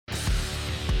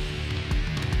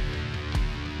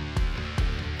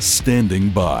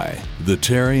Standing By, the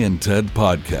Terry and Ted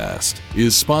podcast,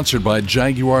 is sponsored by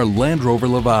Jaguar Land Rover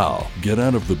Laval. Get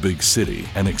out of the big city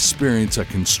and experience a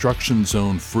construction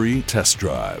zone-free test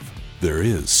drive. There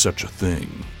is such a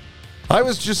thing. I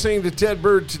was just saying to Ted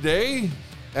Bird today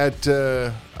at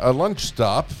a lunch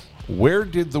stop, where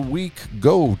did the week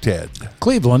go, Ted?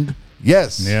 Cleveland.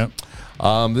 Yes. Yeah.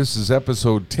 This is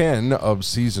episode 10 of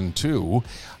season 2.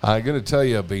 I'm going to tell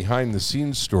you a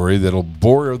behind-the-scenes story that'll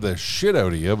bore the shit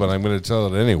out of you, but I'm going to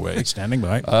tell it anyway. Standing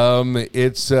by.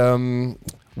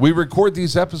 We record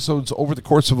these episodes over the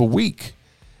course of a week,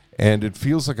 and it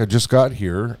feels like I just got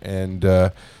here. And,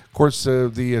 of course,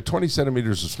 the 20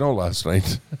 centimeters of snow last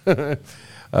night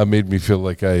made me feel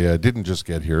like I didn't just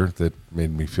get here. That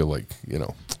made me feel like,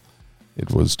 it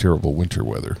was terrible winter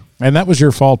weather. And that was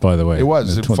your fault, by the way. It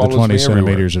was. The 20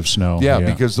 centimeters of snow. Yeah,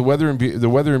 because the weather in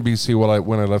BC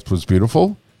when I left was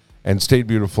beautiful and stayed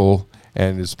beautiful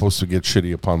and is supposed to get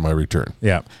shitty upon my return.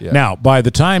 Yeah. Now, by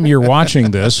the time you're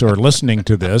watching this or listening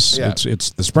to this,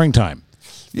 it's the springtime.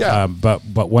 Yeah.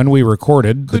 But when we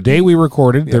recorded, the day we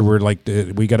recorded, there were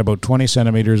we got about 20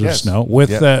 centimeters of snow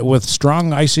with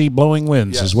strong icy blowing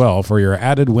winds as well for your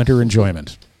added winter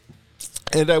enjoyment.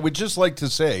 And I would just like to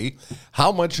say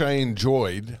how much I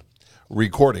enjoyed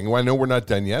recording. Well, I know we're not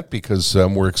done yet because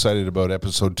we're excited about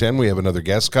episode 10. We have another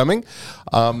guest coming.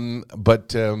 But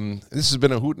this has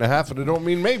been a hoot and a half, and I don't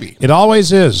mean maybe. It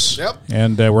always is. Yep.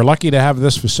 And we're lucky to have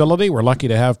this facility. We're lucky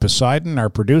to have Poseidon, our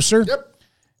producer. Yep.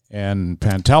 And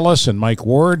Pantelis and Mike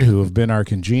Ward, who have been our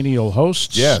congenial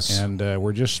hosts. Yes. And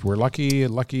we're lucky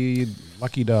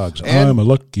dogs. And I'm a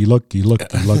lucky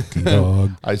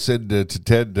dog. I said to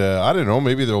Ted, I don't know,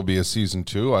 maybe there'll be a season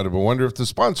 2. I wonder if the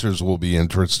sponsors will be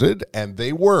interested. And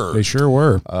they were. They sure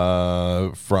were.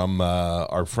 From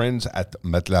our friends at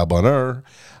Matelas Bonheur,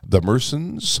 the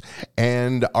Mersons,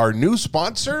 and our new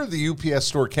sponsor, the UPS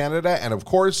Store Canada, and of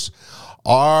course,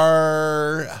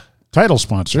 our title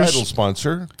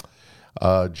sponsor,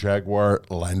 Jaguar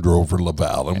Land Rover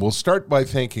Laval. And we'll start by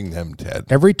thanking them, Ted.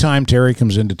 Every time Terry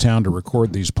comes into town to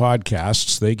record these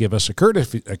podcasts, they give us a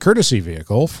courtesy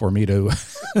vehicle for me to,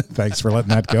 thanks for letting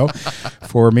that go,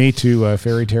 for me to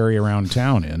ferry Terry around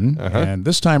town in. And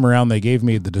this time around, they gave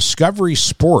me the Discovery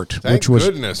Sport, which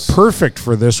was perfect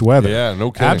for this weather. Yeah, no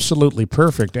kidding. Absolutely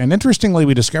perfect. And interestingly,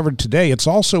 we discovered today it's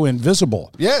also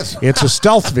invisible. Yes. It's a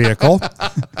stealth vehicle.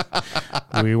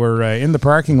 We were in the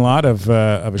parking lot of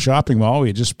a shopping mall. We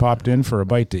had just popped in for a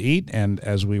bite to eat, and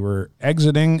as we were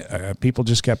exiting, people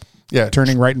just kept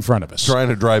turning right in front of us. Trying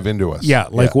to drive into us. Yeah,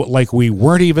 like we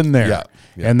weren't even there. Yeah.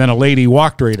 And then a lady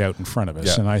walked right out in front of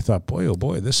us, and I thought, boy, oh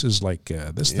boy, this is like,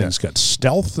 this thing's got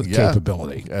stealth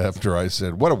capability. After I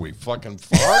said, what are we, fucking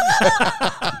fog?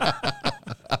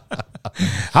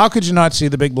 How could you not see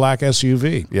the big black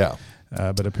SUV? Yeah.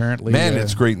 But apparently, man,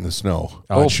 it's great in the snow.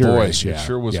 Oh, it sure boy, is, it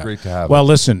sure was great to have. Well,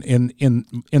 listen, in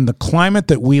the climate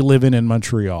that we live in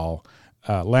Montreal,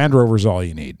 Land Rover's all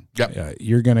you need. Yep.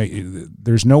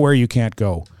 There's nowhere you can't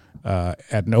go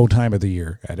at no time of the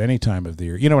year, at any time of the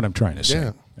year. You know what I'm trying to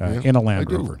say? In a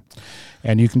Land Rover.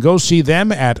 And you can go see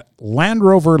them at Land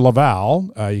Rover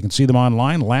Laval. You can see them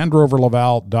online,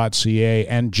 landroverlaval.ca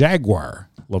and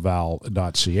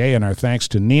jaguarlaval.ca. And our thanks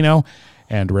to Nino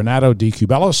and Renato Di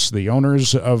Cubelis, the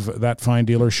owners of that fine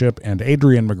dealership, and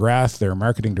Adrian McGrath, their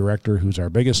marketing director, who's our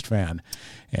biggest fan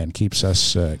and keeps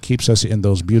us in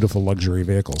those beautiful luxury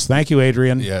vehicles. Thank you,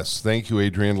 Adrian. Yes, thank you,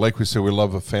 Adrian. Like we said, we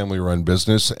love a family-run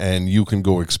business, and you can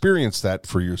go experience that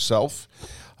for yourself.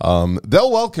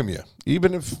 They'll welcome you,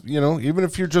 even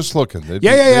if you're just looking. They'd be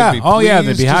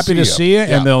they'd be happy to see you,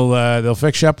 and they'll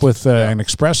fix you up with an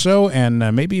espresso, and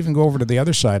maybe even go over to the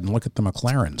other side and look at the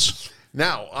McLarens.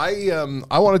 Now,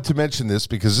 I wanted to mention this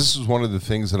because this is one of the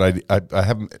things that I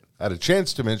haven't had a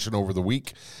chance to mention over the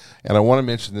week, and I want to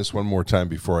mention this one more time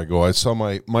before I go. I saw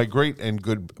my great and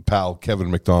good pal,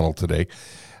 Kevin McDonald, today.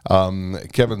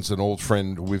 Kevin's an old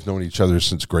friend. We've known each other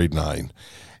since grade 9,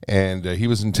 and he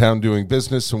was in town doing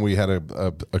business, and we had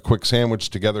a quick sandwich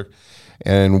together,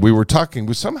 and we were talking.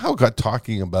 We somehow got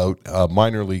talking about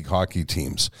minor league hockey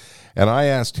teams, and I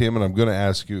asked him, and I'm going to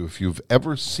ask you if you've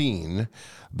ever seen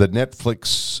the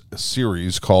Netflix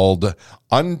series called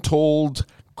Untold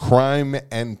Crime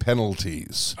and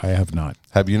Penalties. I have not.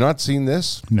 Have you not seen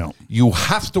this? No. You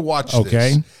have to watch this.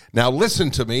 Okay. Now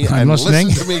listen to me, I'm listening.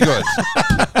 listen to me good.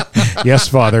 Yes,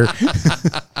 Father.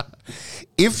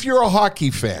 If you're a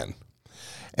hockey fan,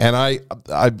 and I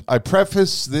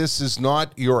preface this is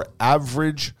not your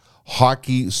average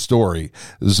hockey story.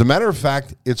 As a matter of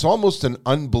fact, it's almost an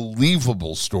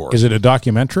unbelievable story. Is it a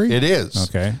documentary? It is.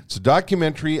 Okay. It's a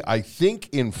documentary, I think,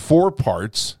 in 4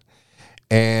 parts.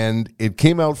 And it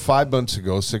came out 5 months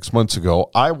ago, 6 months ago.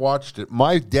 I watched it.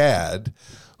 My dad,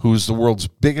 who's the world's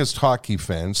biggest hockey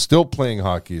fan, still playing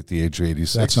hockey at the age of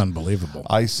 86. That's unbelievable.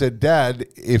 I said, Dad,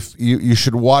 if you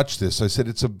should watch this. I said,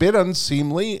 it's a bit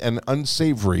unseemly and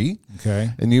unsavory.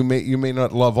 Okay. And you may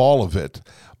not love all of it.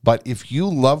 But if you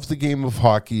love the game of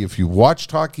hockey, if you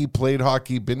watched hockey, played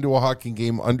hockey, been to a hockey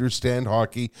game, understand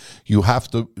hockey, you have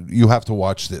to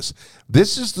watch this.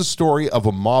 This is the story of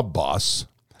a mob boss.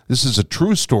 This is a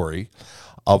true story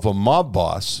of a mob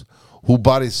boss who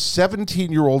bought his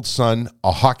 17-year-old son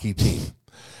a hockey team.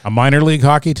 A minor league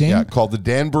hockey team? Yeah, called the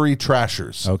Danbury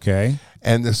Trashers. Okay.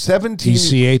 And the 17...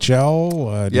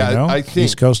 ECHL? Yeah, you know? I think.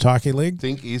 East Coast Hockey League? I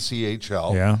think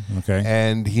ECHL. Yeah, okay.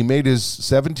 And he made his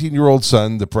 17-year-old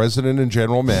son the president and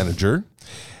general manager.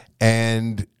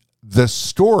 And the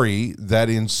story that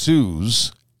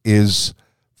ensues is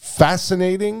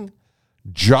fascinating,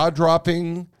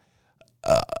 jaw-dropping,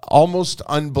 almost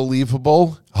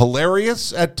unbelievable,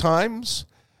 hilarious at times,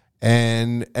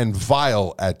 and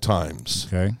vile at times.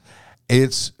 Okay.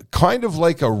 It's kind of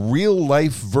like a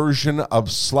real-life version of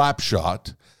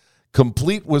Slapshot,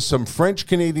 complete with some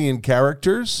French-Canadian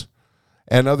characters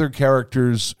and other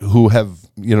characters who have,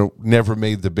 never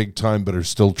made the big time but are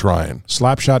still trying.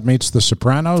 Slapshot meets The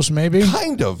Sopranos, maybe?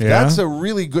 Kind of. Yeah. That's a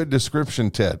really good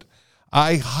description, Ted.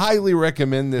 I highly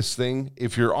recommend this thing.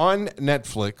 If you're on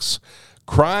Netflix,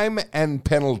 Crime and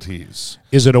Penalties.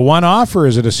 Is it a one-off or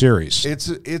is it a series?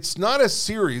 It's not a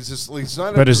series. It's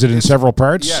not. But is it in several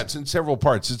parts? Yeah, it's in several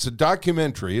parts. It's a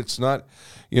documentary. It's not,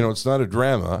 it's not a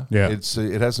drama. Yeah.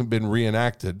 It hasn't been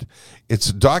reenacted. It's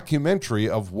a documentary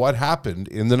of what happened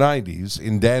in the 90s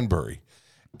in Danbury.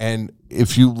 And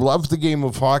if you love the game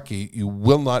of hockey, you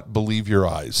will not believe your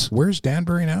eyes. Where's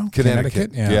Danbury now?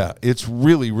 Connecticut. Yeah. It's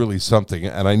really, really something.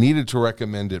 And I needed to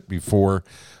recommend it before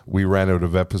we ran out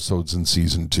of episodes in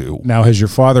season 2. Now, has your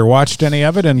father watched any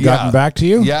of it and gotten back to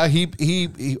you? Yeah,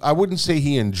 he I wouldn't say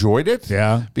he enjoyed it.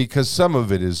 Yeah. Because some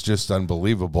of it is just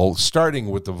unbelievable, starting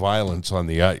with the violence on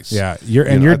the ice. Yeah.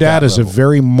 Your dad is a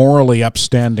very morally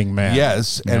upstanding man.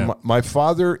 Yes, and my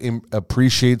father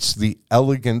appreciates the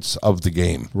elegance of the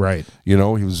game. Right. He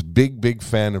was a big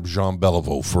fan of Jean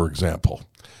Beliveau, for example,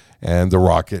 and the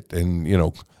Rocket, and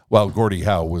Gordie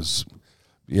Howe was,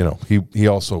 he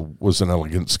also was an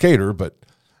elegant skater, but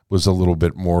was a little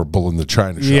bit more bull in the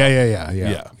china shop.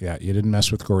 Yeah. You didn't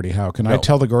mess with Gordie Howe. Can I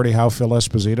tell the Gordie Howe Phil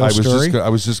Esposito story? I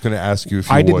was just going to ask you if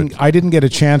you would. I didn't get a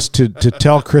chance to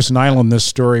tell Chris Nyland this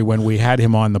story when we had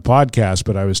him on the podcast,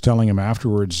 but I was telling him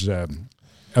afterwards.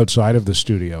 Outside of the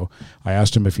studio, I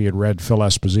asked him if he had read Phil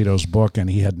Esposito's book, and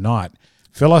he had not.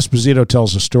 Phil Esposito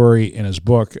tells a story in his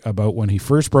book about when he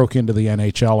first broke into the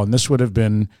NHL, and this would have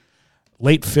been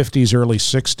late 50s, early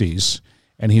 60s,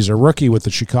 and he's a rookie with the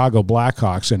Chicago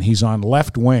Blackhawks, and he's on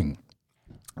left wing.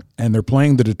 And they're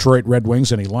playing the Detroit Red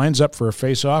Wings, and he lines up for a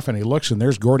face-off, and he looks, and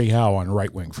there's Gordie Howe on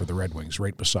right wing for the Red Wings,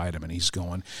 right beside him, and he's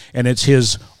going. And it's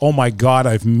his, oh, my God,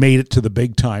 I've made it to the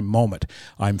big-time moment.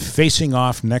 I'm facing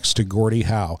off next to Gordie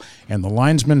Howe, and the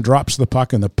linesman drops the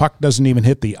puck, and the puck doesn't even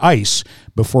hit the ice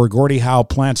before Gordie Howe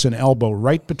plants an elbow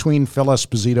right between Phil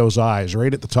Esposito's eyes,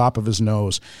 right at the top of his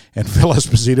nose. And Phil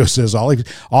Esposito says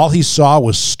all he saw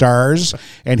was stars,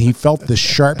 and he felt the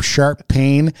sharp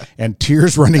pain and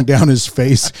tears running down his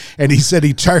face. And he said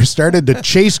he started to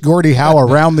chase Gordie Howe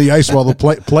around the ice while the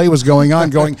play was going on,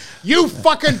 going, "You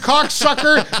fucking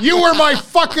cocksucker! You were my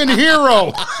fucking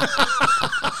hero!"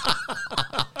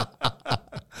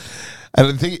 And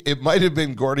I think it might have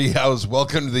been Gordie Howe's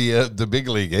 "Welcome to the big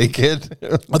league," kid?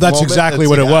 Well, that's exactly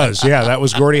what it was. Yeah, that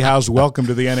was Gordie Howe's "Welcome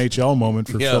to the NHL" moment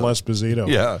for Phil Esposito.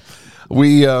 Yeah,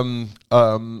 we.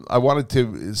 I wanted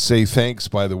to say thanks,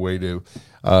 by the way, to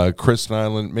Chris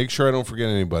Nyland. Make sure I don't forget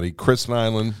anybody. Chris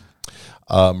Nyland,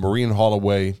 Maureen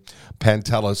Holloway,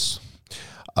 Pantelis,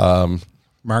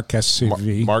 Mark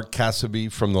Cassidy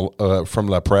from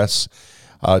La Presse,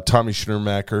 Tommy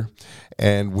Schnurmacher,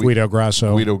 and Guido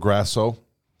Grasso.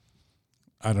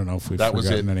 I don't know if we've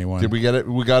forgotten anyone. Did we get it?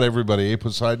 We got everybody.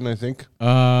 Poseidon, I think.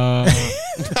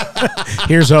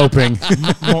 Here's hoping.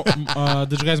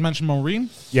 Did you guys mention Maureen?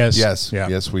 Yes.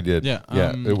 Yes, we did. Yeah.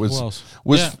 It was. Who else?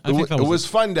 It was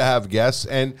fun to have guests,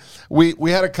 and we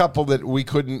had a couple that we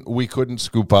couldn't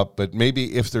scoop up, but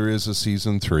maybe if there is a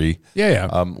season 3,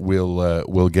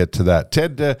 we'll get to that.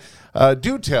 Ted,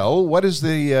 do tell, what is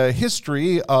the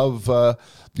history of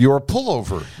your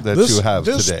pullover that you have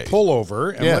today? This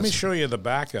pullover, and let me show you the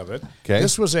back of it. Okay.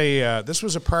 This was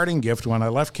a parting gift when I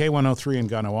left K103 in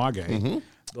Kahnawake. Mm-hmm.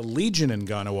 The Legion in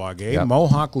Kahnawake,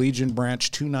 Mohawk Legion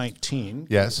Branch 219.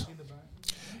 Yes.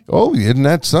 Oh, isn't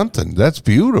that something? That's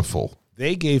beautiful.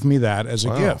 They gave me that as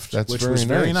a gift, that's which very was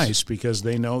very nice. nice because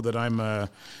they know that I'm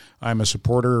a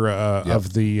supporter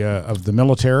of the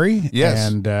military. Yes.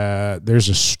 And there's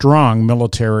a strong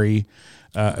military,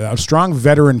 a strong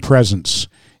veteran presence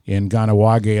in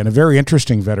Kahnawake, and a very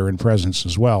interesting veteran presence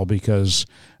as well, because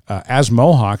as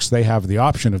Mohawks, they have the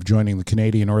option of joining the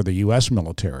Canadian or the U.S.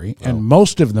 military, and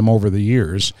most of them over the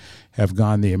years have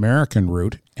gone the American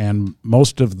route, and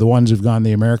most of the ones who've gone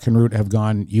the American route have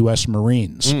gone U.S.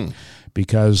 Marines,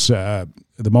 because the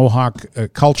Mohawk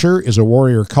culture is a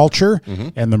warrior culture,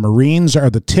 and the Marines are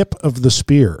the tip of the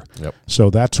spear. Yep. So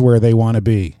that's where they want to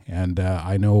be, and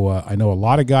I know a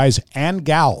lot of guys and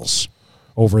gals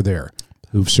over there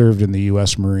who've served in the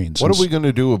U.S. Marines. What are we going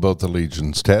to do about the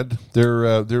Legions, Ted?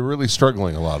 They're really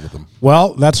struggling, a lot of them.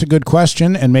 Well, that's a good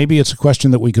question, and maybe it's a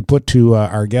question that we could put to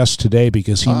our guest today,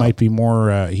 because he might be more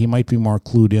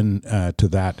clued in to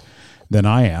that than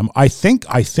I am. I think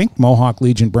Mohawk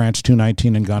Legion Branch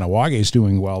 219 in Kahnawake is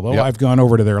doing well, though. Yep. I've gone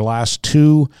over to their last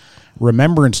 2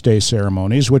 Remembrance Day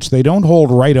ceremonies, which they don't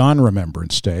hold right on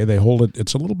Remembrance Day. They hold it,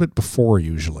 it's a little bit before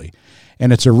usually.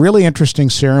 And it's a really interesting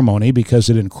ceremony because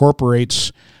it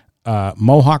incorporates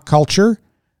Mohawk culture,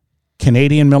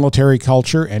 Canadian military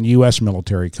culture, and U.S.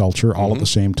 military culture all at the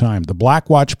same time. The Black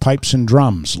Watch Pipes and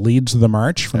Drums leads the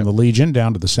march from the Legion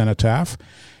down to the Cenotaph.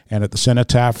 And at the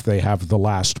Cenotaph, they have the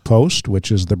Last Post,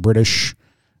 which is the British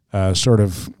sort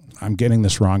of, I'm getting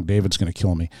this wrong, David's going to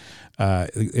kill me.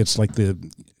 It's like the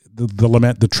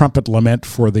lament, the trumpet lament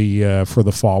for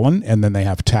the fallen, and then they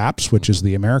have taps, which is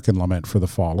the American lament for the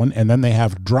fallen, and then they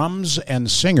have drums and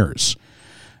singers,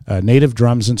 native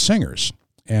drums and singers,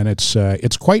 and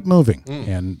it's quite moving.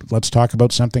 And let's talk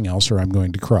about something else, or I'm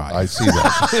going to cry. I see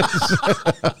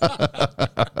that.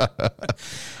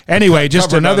 Anyway,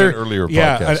 just Covered on another an earlier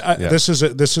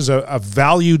podcast. This is a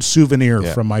valued souvenir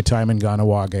from my time in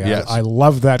Kahnawake. Yes. I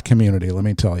love that community. Let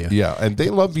me tell you. Yeah, and they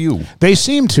love you. They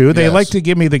seem to. They Yes. like to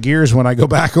give me the gears when I go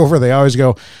back over. They always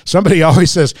go, somebody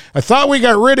always says, I thought we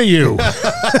got rid of you.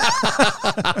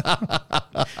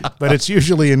 But it's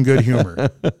usually in good humor.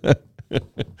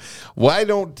 Why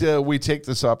don't we take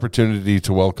this opportunity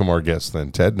to welcome our guest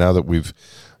then, Ted, now that we've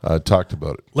talked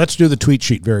about it? Let's do the tweet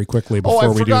sheet very quickly before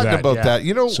I've we do forgotten that. about that.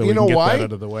 You know- so you we know can get why? that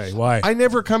out of the way. Why? I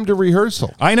never come to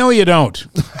rehearsal. I know you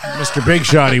don't. Mr. Big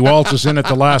Shot, he waltzes in at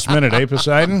the last minute, eh,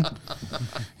 Poseidon?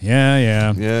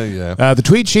 Yeah. Yeah. The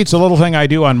tweet sheet's a little thing I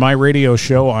do on my radio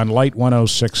show on Light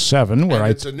 106.7, where And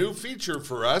it's a new feature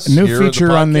for us. new here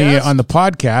feature on the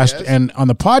podcast, Yes. and on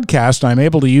the podcast I'm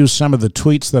able to use some of the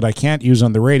tweets that I can't use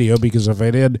on the radio, because if I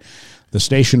did, the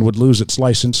station would lose its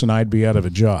license and I'd be out of a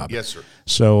job. Yes, sir.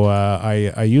 So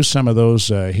I use some of those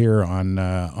here on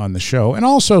the show, and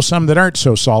also some that aren't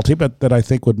so salty, but that I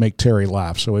think would make Terry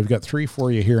laugh. So we've got 3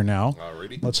 for you here now.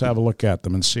 Alrighty. Let's have a look at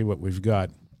them and see what we've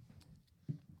got.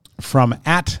 From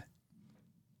at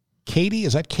Katie,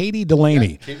 is that Katie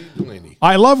Delaney? Katie Delaney.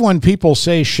 I love when people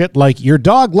say shit like, your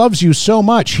dog loves you so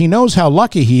much, he knows how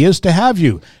lucky he is to have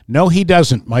you. No, he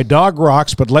doesn't. My dog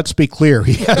rocks, but let's be clear,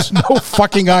 he has no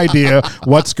fucking idea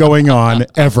what's going on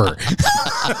ever.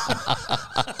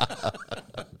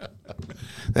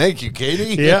 Thank you,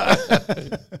 Katie. Yeah.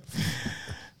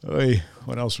 Oy,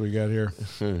 what else we got here?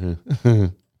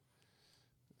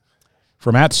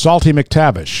 From at Salty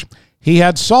McTavish. He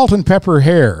had salt and pepper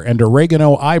hair and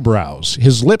oregano eyebrows.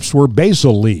 His lips were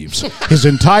basil leaves. His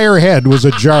entire head was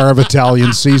a jar of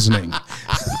Italian seasoning.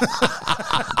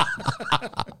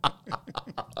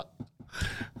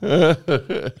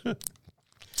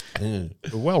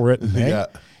 Well written, eh? Yeah.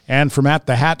 And from at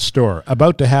the hat store,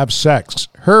 about to have sex.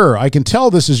 Her, I can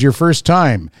tell this is your first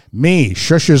time. Me,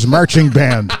 Shush's marching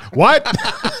band. What?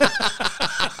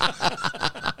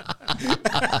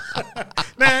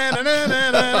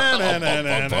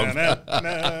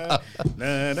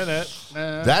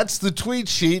 That's the tweet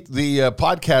sheet, the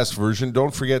podcast version.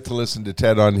 Don't forget to listen to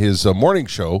Ted on his morning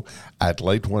show at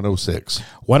Light 106.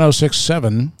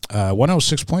 106.7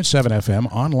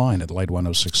 FM, online at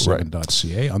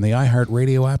light1067.ca, on the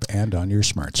iHeartRadio app, and on your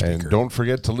smart speaker. And don't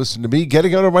forget to listen to me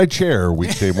getting out of my chair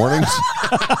weekday mornings.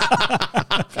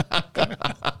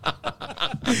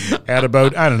 At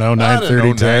about, I don't know,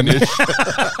 9:30, 10.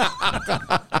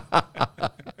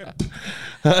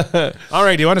 All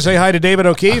right, do you want to say hi to David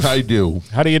O'Keefe? I do.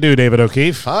 How do you do, David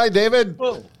O'Keefe? Hi, David.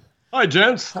 Well, hi,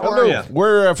 gents. How are you?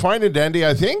 We're fine and dandy,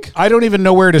 I think. I don't even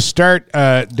know where to start,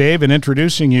 Dave, in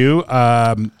introducing you.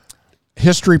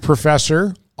 History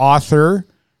professor, author,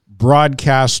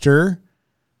 broadcaster.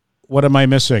 What am I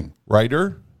missing?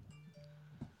 Writer.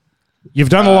 You've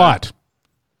done a lot.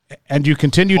 And you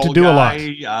continue to Tall do guy, a lot.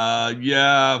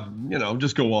 Yeah,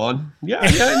 just go on. Yeah,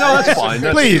 no, that's fine.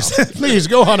 That's Please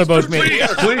go on about me.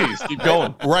 Please, keep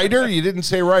going. Writer? You didn't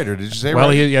say writer. Did you say Well,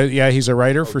 writer? he's a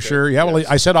writer for sure. Yeah, well,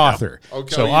 I said author.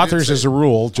 Okay. So Oh, you authors, did as say- a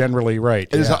rule, generally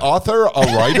write. Is Yeah. an author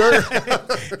a writer?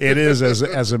 It is,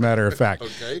 as a matter of fact.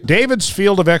 Okay. David's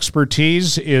field of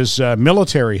expertise is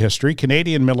military history,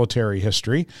 Canadian military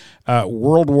history,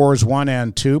 World Wars I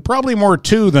and II. Probably more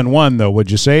two than one, though.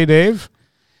 Would you say, Dave?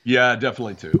 Yeah,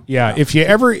 definitely too. Yeah. If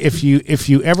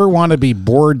you ever want to be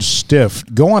bored stiff,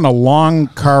 go on a long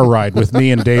car ride with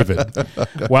me and David,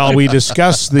 while we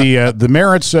discuss the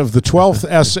merits of the 12th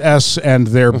SS and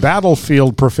their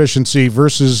battlefield proficiency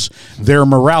versus their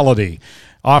morality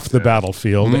off the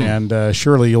battlefield. And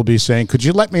surely you'll be saying, "Could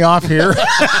you let me off here?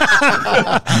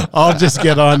 I'll just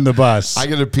get on the bus." I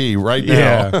got to pee right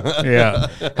now. Yeah.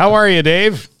 How are you,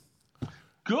 Dave?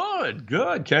 Good.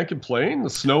 Can't complain. The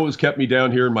snow has kept me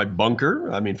down here in my bunker.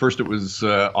 I mean, first it was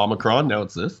Omicron, now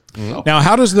it's this. So. Now,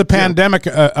 how does the pandemic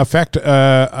affect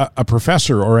a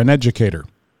professor or an educator?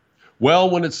 Well,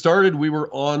 when it started, we were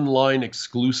online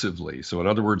exclusively. So in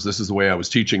other words, this is the way I was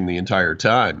teaching the entire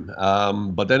time.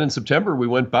 But then in September, we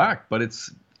went back. But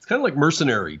it's kind of like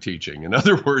mercenary teaching. In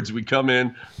other words, we come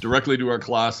in directly to our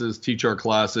classes, teach our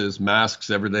classes, masks,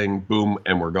 everything, boom,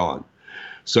 and we're gone.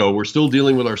 So we're still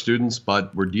dealing with our students,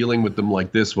 but we're dealing with them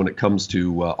like this when it comes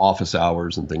to office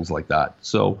hours and things like that.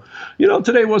 So,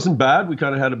 today wasn't bad. We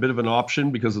kind of had a bit of an option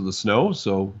because of the snow.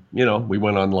 So, we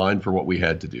went online for what we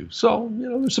had to do. So,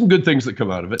 there's some good things that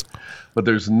come out of it, but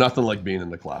there's nothing like being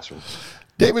in the classroom.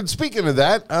 David, speaking of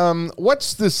that,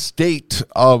 what's the state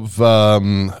of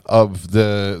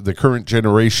the current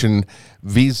generation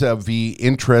vis-a-vis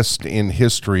interest in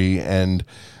history and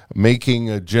making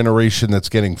a generation that's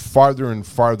getting farther and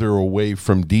farther away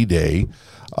from D-Day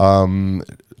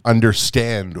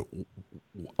understand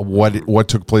what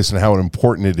took place and how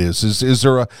important it is? Is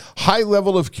there a high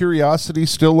level of curiosity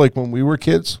still, like when we were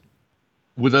kids?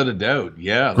 Without a doubt,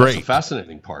 yeah. That's Great. the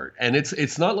fascinating part. And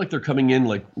it's not like they're coming in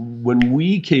like when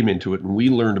we came into it and we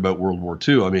learned about World War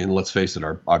II. I mean, let's face it,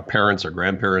 our parents, our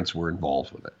grandparents were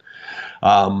involved with it.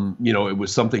 It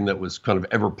was something that was kind of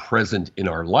ever present in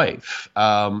our life.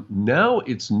 Now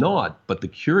it's not, but the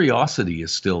curiosity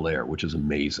is still there, which is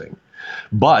amazing.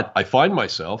 But I find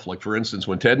myself, like, for instance,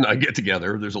 when Ted and I get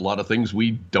together, there's a lot of things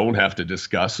we don't have to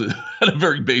discuss at a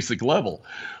very basic level.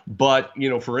 But,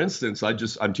 for instance,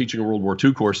 I'm teaching a World War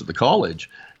II course at the college,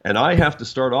 and I have to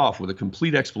start off with a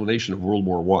complete explanation of World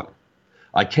War I.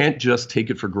 I can't just take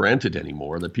it for granted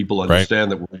anymore that people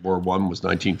understand that World War I was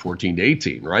 1914 to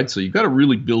 18, right? So you've got to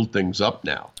really build things up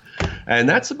now. And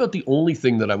that's about the only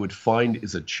thing that I would find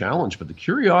is a challenge, but the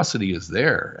curiosity is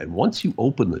there. And once you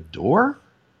open the door,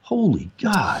 holy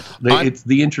God,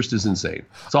 the interest is insane.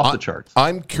 It's off the charts.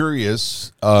 I'm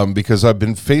curious because I've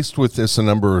been faced with this a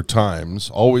number of times.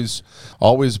 Always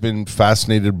been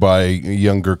fascinated by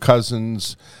younger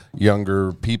cousins,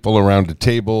 younger people around a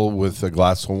table with a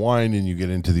glass of wine, and you get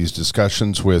into these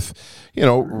discussions with,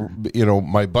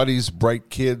 my buddies, bright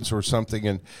kids or something.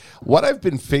 And what I've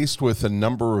been faced with a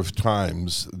number of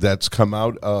times that's come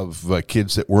out of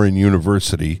kids that were in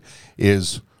university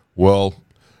is, well,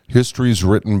 history's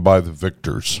written by the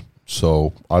victors.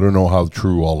 So I don't know how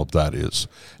true all of that is.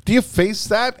 Do you face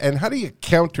that, and how do you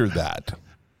counter that?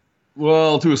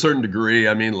 Well, to a certain degree.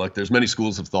 I mean, look, there's many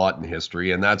schools of thought in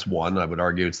history, and that's one. I would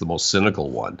argue it's the most cynical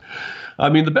one. I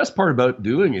mean, the best part about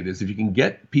doing it is if you can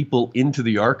get people into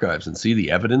the archives and see the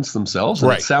evidence themselves, and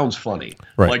Right. it sounds funny.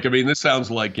 Right. Like, I mean, this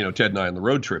sounds like, Ted and I on the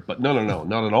road trip, but no,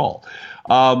 not at all.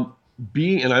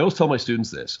 And I always tell my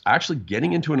students this, actually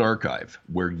getting into an archive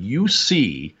where you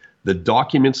see the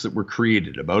documents that were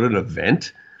created about an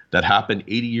event that happened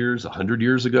 80 years, 100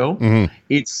 years ago. Mm-hmm.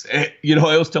 It's, I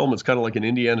always tell them it's kind of like an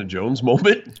Indiana Jones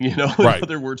moment, In Right.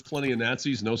 other words, plenty of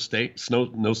Nazis, no snakes.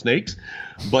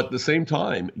 But at the same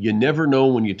time, you never know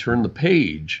when you turn the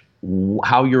page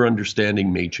how your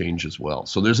understanding may change as well.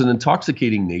 So there's an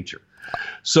intoxicating nature.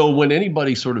 So when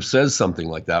anybody sort of says something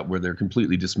like that, where they're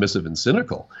completely dismissive and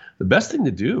cynical, the best thing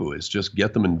to do is just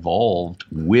get them involved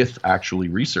with actually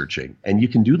researching. And you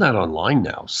can do that online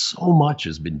now. So much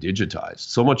has been digitized.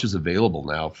 So much is available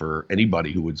now for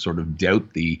anybody who would sort of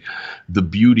doubt the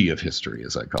beauty of history,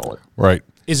 as I call it. Right.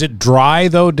 Is it dry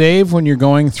though, Dave, when you're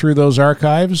going through those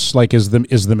archives? Like, is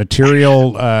the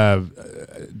material?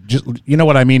 Just, you know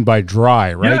what I mean by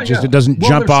dry, right? Yeah. It doesn't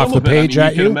jump there's off some the of it. page I mean,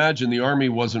 at you you. can imagine the Army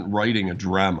wasn't writing a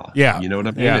drama. Yeah. You know what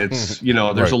I mean? Yeah. It's,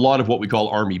 there's a lot of what we call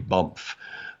Army bump.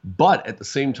 But at the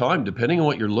same time, depending on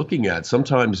what you're looking at,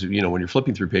 sometimes, when you're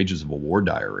flipping through pages of a war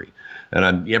diary,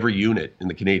 and every unit in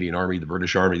the Canadian Army, the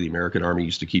British Army, the American Army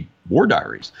used to keep war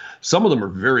diaries. Some of them are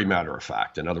very matter of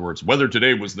fact. In other words, weather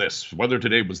today was this, weather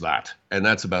today was that, and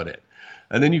that's about it.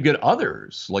 And then you get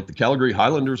others, like the Calgary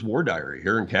Highlanders War Diary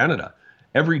here in Canada.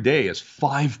 Every day is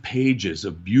 5 pages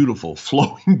of beautiful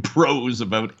flowing prose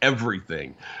about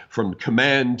everything, from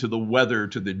command to the weather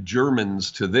to the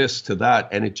Germans to this to that,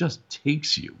 and it just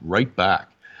takes you right back.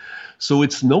 So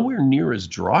it's nowhere near as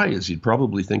dry as you'd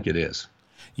probably think it is.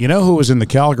 You know who was in the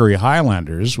Calgary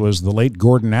Highlanders was the late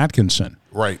Gordon Atkinson.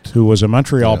 Right. Who was a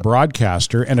Montreal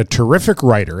broadcaster and a terrific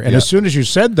writer. And as soon as you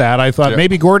said that, I thought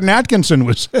maybe Gordon Atkinson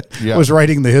was was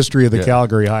writing the history of the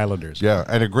Calgary Highlanders. Yeah,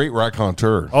 and a great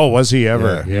raconteur. Oh, was he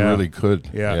ever? Yeah, he really could.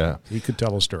 Yeah, he could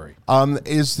tell a story.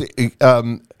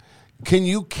 Can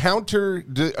you counter?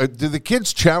 Do the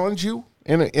kids challenge you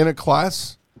in a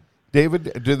class,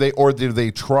 David? Do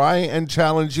they try and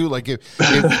challenge you? Like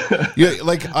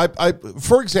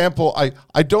for example,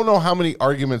 I don't know how many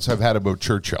arguments I've had about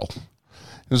Churchill.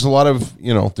 There's a lot of,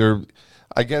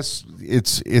 I guess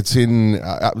it's in,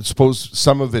 I suppose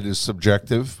some of it is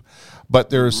subjective, but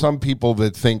there are some people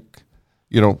that think,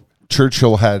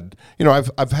 Churchill had,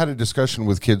 I've had a discussion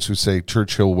with kids who say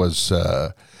Churchill was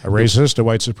a racist, a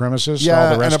white supremacist,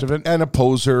 all the rest of it, and a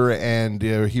poser, and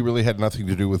he really had nothing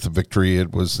to do with the victory.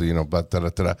 It was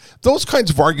those kinds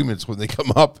of arguments when they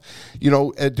come up,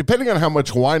 depending on how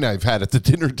much wine I've had at the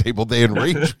dinner table, they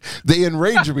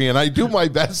enrage me, and I do my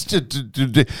best to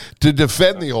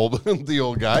defend the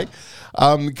old guy.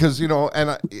 Because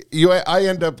I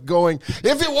end up going,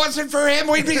 if it wasn't for him,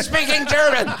 we'd be speaking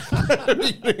German.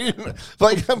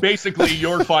 Basically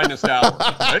your finest hour.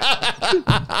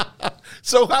 Right?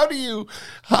 So how do you?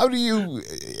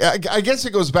 I guess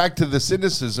it goes back to the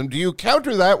cynicism. Do you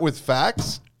counter that with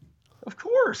facts? Of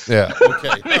course. Yeah. Okay.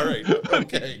 All right.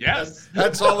 Okay. Yes.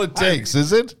 That's all it takes,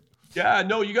 is it? Yeah,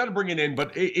 no, you got to bring it in.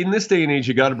 But in this day and age,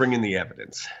 you got to bring in the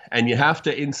evidence. And you have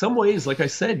to, in some ways, like I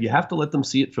said, you have to let them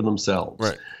see it for themselves.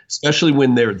 Right. Especially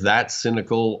when they're that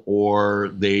cynical or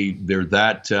they're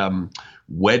that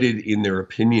wedded in their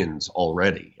opinions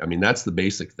already. I mean, that's the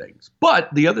basic things.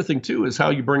 But the other thing, too, is how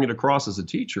you bring it across as a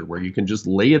teacher, where you can just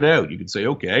lay it out. You can say,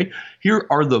 okay, here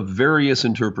are the various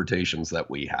interpretations that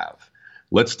we have.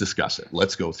 Let's discuss it.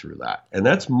 Let's go through that. And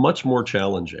that's much more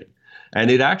challenging. And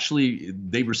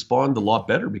they respond a lot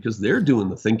better because they're doing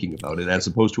the thinking about it, as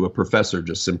opposed to a professor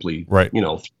just simply,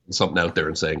 throwing something out there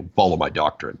and saying, follow my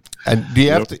doctrine. And do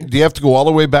you have to go all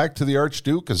the way back to the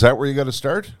Archduke? Is that where you got to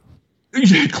start?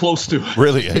 Close to.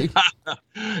 Really, eh?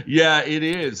 Yeah, it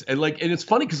is. And it's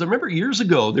funny because I remember years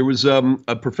ago, there was a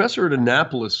professor at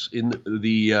Annapolis in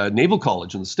the Naval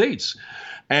College in the States.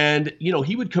 And,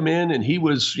 he would come in and he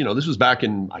was, this was back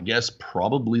in, I guess,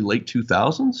 probably late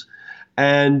 2000s.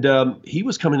 And he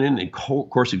was coming in, and of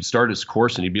course, he'd start his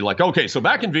course, and he'd be like, okay, so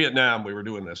back in Vietnam, we were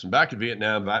doing this, and back in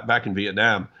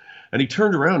Vietnam. And he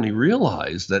turned around and he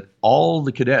realized that all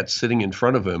the cadets sitting in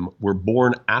front of him were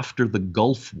born after the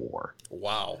Gulf War.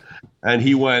 Wow. And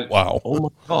he went, wow, oh my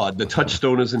God, the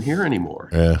touchstone isn't here anymore.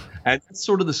 Yeah. And it's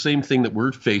sort of the same thing that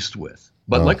we're faced with.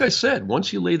 But like I said,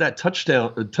 once you lay that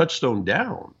touchstone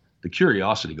down, the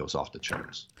curiosity goes off the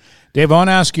charts. Dave, I want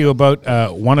to ask you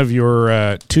about one of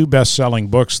your two best-selling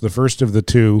books, the first of the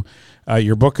two,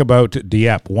 your book about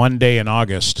Dieppe, One Day in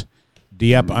August,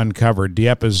 Dieppe Uncovered.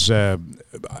 Dieppe is, I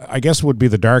guess, would be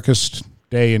the darkest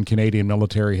day in Canadian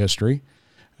military history,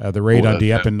 the raid on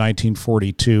Dieppe in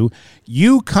 1942.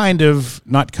 You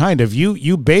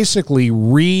you basically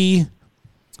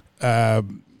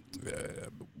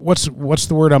what's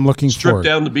the word I'm looking for? Strip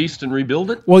down the beast and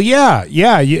rebuild it? Well, yeah.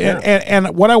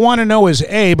 And what I want to know is,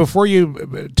 before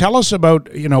you tell us about,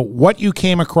 what you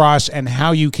came across and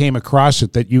how you came across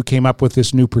it, that you came up with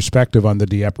this new perspective on the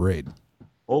Dieppe raid.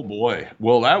 Oh, boy.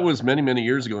 Well, that was many, many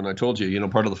years ago, and I told you,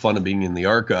 part of the fun of being in the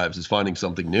archives is finding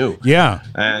something new. Yeah.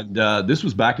 And this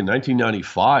was back in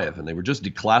 1995, and they were just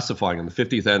declassifying on the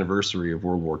 50th anniversary of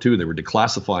World War II. They were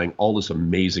declassifying all this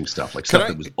amazing stuff,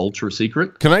 that was ultra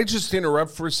secret. Can I just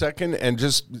interrupt for a second and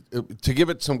just to give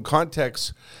it some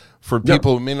context for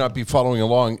people who may not be following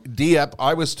along? Dieppe,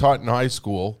 I was taught in high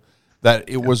school that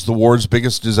it was the war's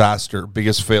biggest disaster,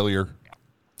 biggest failure,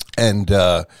 and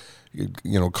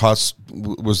cost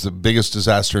was the biggest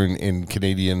disaster in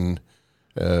Canadian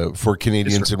for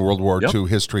Canadians history. In World War II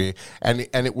history, and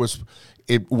I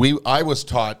was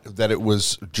taught that it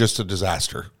was just a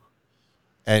disaster,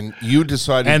 and you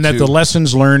decided that the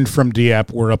lessons learned from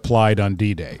Dieppe were applied on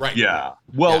D-Day. Right? Yeah.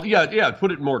 Well, yeah.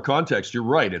 Put it in more context. You're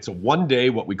right. It's a one-day,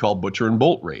 what we call butcher and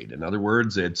bolt raid. In other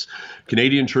words, it's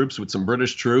Canadian troops with some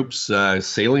British troops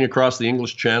sailing across the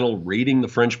English Channel, raiding the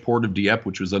French port of Dieppe,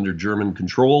 which was under German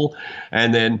control,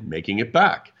 and then making it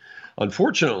back.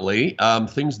 Unfortunately,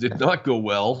 things did not go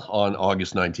well on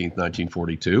August 19th,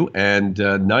 1942, and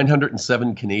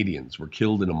 907 Canadians were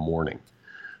killed in a morning.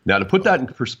 Now, to put that in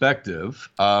perspective,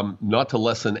 not to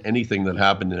lessen anything that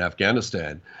happened in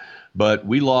Afghanistan, but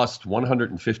we lost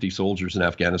 150 soldiers in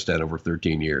Afghanistan over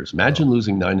 13 years. Imagine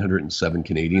losing 907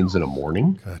 Canadians in a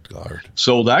morning. Good Lord.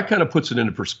 So that kind of puts it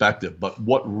into perspective. But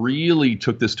what really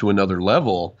took this to another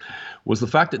level was the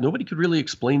fact that nobody could really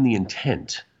explain the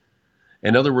intent.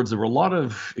 In other words, there were a lot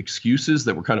of excuses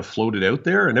that were kind of floated out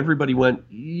there, and everybody went,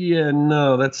 yeah,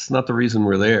 no, that's not the reason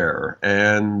we're there.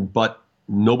 But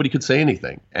nobody could say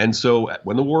anything. And so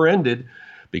when the war ended,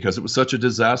 because it was such a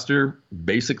disaster,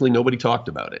 basically nobody talked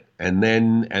about it. And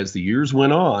then as the years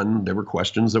went on, there were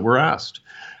questions that were asked.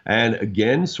 And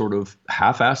again, sort of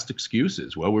half-assed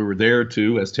excuses. Well, we were there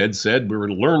to, as Ted said, we were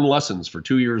to learn lessons for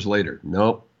 2 years later.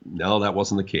 No, that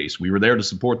wasn't the case. We were there to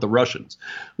support the Russians.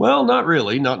 Well, not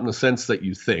really, not in the sense that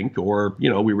you think, or,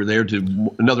 we were there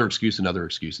to another excuse.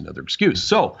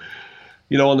 So,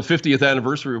 on the 50th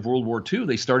anniversary of World War II,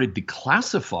 they started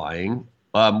declassifying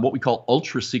what we call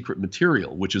ultra-secret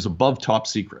material, which is above top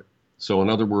secret. So in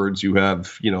other words, you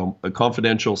have, a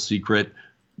confidential secret,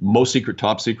 most secret,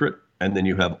 top secret, and then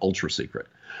you have ultra-secret.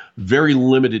 Very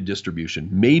limited distribution.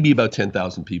 Maybe about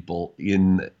 10,000 people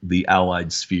in the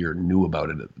Allied sphere knew about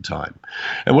it at the time.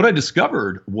 And what I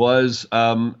discovered was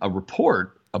a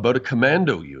report about a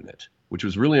commando unit, which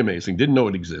was really amazing, didn't know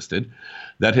it existed,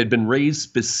 that had been raised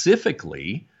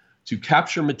specifically to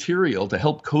capture material to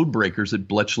help code breakers at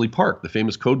Bletchley Park, the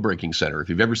famous code breaking center. If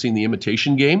you've ever seen The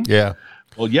Imitation Game. Yeah.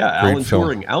 Well, yeah, Great Alan film.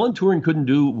 Turing. Alan Turing couldn't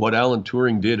do what Alan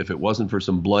Turing did if it wasn't for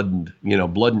some blood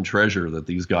and treasure that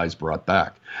these guys brought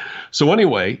back. So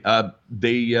anyway,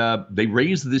 they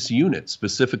raised this unit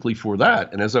specifically for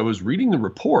that. And as I was reading the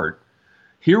report,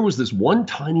 here was this one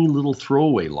tiny little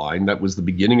throwaway line that was the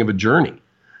beginning of a journey.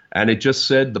 And it just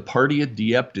said the party at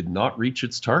Dieppe did not reach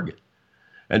its target.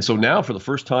 And so now, for the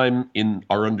first time in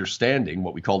our understanding,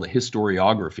 what we call the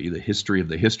historiography, the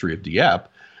history of Dieppe,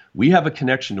 we have a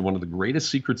connection to one of the greatest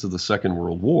secrets of the Second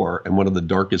World War and one of the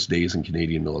darkest days in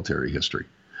Canadian military history.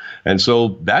 And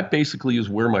so that basically is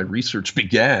where my research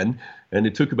began. And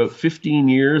it took about 15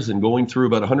 years and going through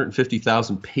about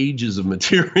 150,000 pages of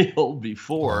material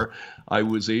before I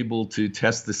was able to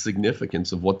test the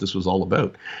significance of what this was all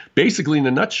about. Basically, in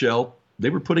a nutshell, they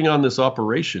were putting on this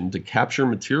operation to capture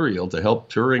material to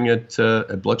help Turing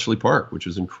at Bletchley Park, which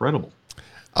is incredible.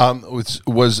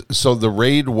 So the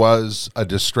raid was a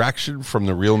distraction from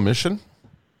the real mission?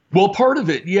 Well, part of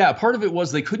it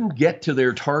was they couldn't get to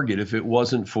their target if it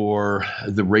wasn't for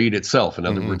the raid itself. In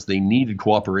other words, they needed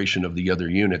cooperation of the other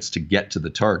units to get to the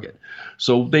target.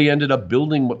 So they ended up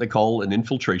building what they call an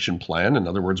infiltration plan. In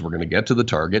other words, we're going to get to the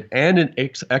target, and an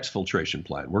exfiltration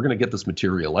plan. We're going to get this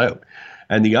material out.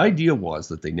 And the idea was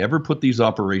that they never put these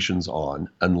operations on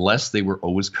unless they were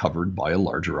always covered by a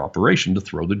larger operation to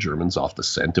throw the Germans off the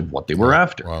scent of what they were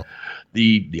after. Wow.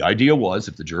 The idea was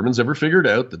if the Germans ever figured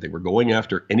out that they were going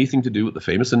after anything to do with the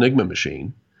famous Enigma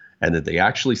machine and that they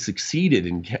actually succeeded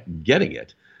in getting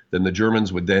it, then the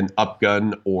Germans would then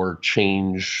upgun or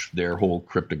change their whole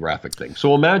cryptographic thing.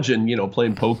 So imagine,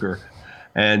 playing poker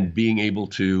and being able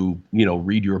to,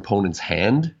 read your opponent's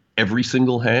hand, every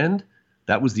single hand.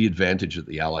 That was the advantage that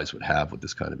the Allies would have with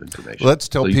this kind of information. Let's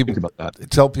tell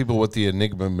people what the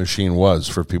Enigma machine was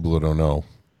for people who don't know.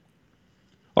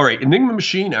 All right, Enigma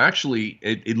machine, actually,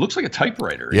 it looks like a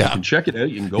typewriter. Yeah. You can check it out.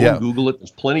 You can go and Google it.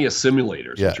 There's plenty of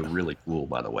simulators, which are really cool,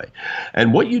 by the way.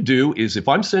 And what you do is if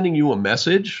I'm sending you a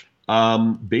message,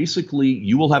 basically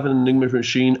you will have an Enigma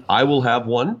machine. I will have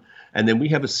one. And then we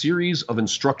have a series of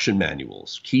instruction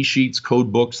manuals, key sheets,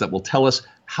 code books that will tell us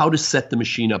how to set the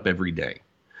machine up every day.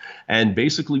 And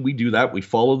basically, we do that. We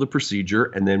follow the procedure,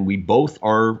 and then we both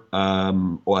are, our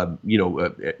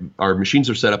machines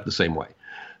are set up the same way.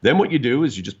 Then what you do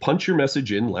is you just punch your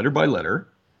message in letter by letter,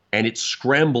 and it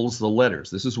scrambles the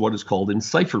letters. This is what is called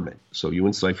encipherment. So you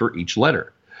encipher each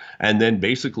letter. And then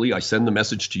basically, I send the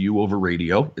message to you over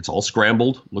radio. It's all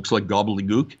scrambled, looks like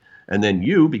gobbledygook. And then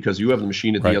you, because you have the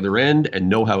machine at the other end and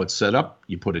know how it's set up,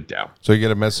 you put it down. So you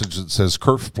get a message that says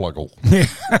Kerfpluggle.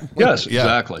 Yes,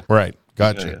 exactly. Right.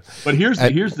 Gotcha. Yeah. But here's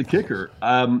the kicker.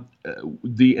 And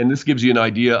this gives you an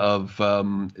idea of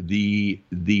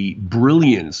the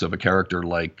brilliance of a character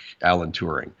like Alan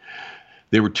Turing.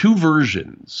 There were two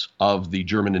versions of the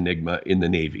German Enigma in the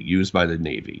Navy, used by the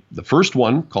Navy. The first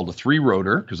one, called a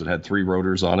three-rotor, because it had three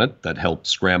rotors on it that helped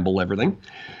scramble everything.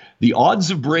 The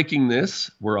odds of breaking this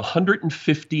were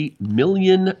 150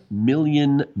 million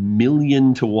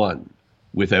to 1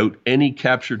 without any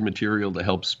captured material to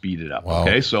help speed it up. Wow.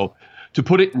 Okay, so to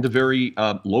put it into very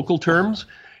local terms,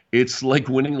 it's like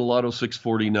winning the Lotto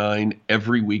 649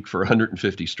 every week for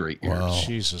 150 straight years. Wow.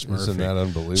 Jesus, Murphy. Isn't that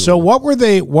unbelievable? So what were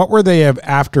they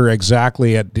after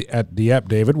exactly at Dieppe,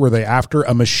 David? Were they after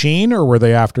a machine or were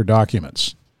they after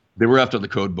documents? They were after the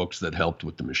code books that helped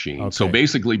with the machine. Okay. So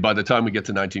basically, by the time we get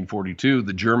to 1942,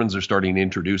 the Germans are starting to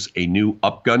introduce a new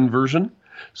upgun version.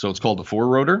 So it's called a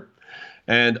four-rotor.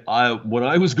 And when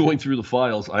I was going through the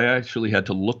files, I actually had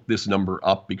to look this number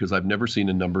up because I've never seen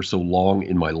a number so long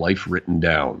in my life written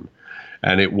down.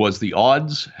 And it was the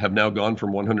odds have now gone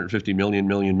from 150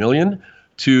 million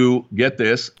to, get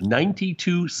this,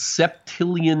 92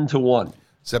 septillion to 1.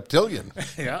 Septillion.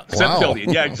 Yeah.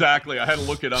 Septillion, yeah, exactly. I had to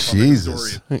look it up. Jesus.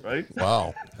 On the historian, right?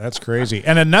 Wow. That's crazy.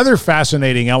 And another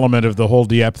fascinating element of the whole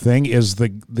Dieppe thing is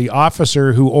the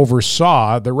officer who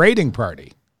oversaw the raiding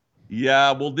party.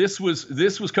 Yeah, well, this was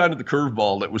kind of the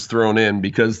curveball that was thrown in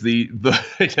because the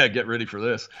yeah, get ready for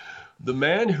this. The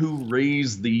man who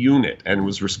raised the unit and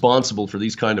was responsible for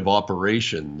these kind of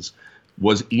operations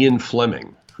was Ian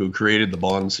Fleming, who created the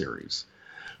Bond series.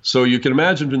 So you can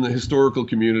imagine in the historical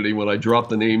community, when I dropped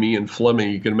the name Ian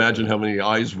Fleming, you can imagine how many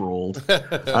eyes rolled.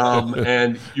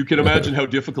 And you can imagine how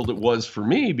difficult it was for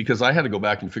me because I had to go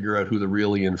back and figure out who the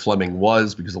real Ian Fleming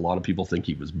was because a lot of people think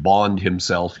he was Bond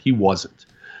himself. He wasn't.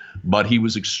 But he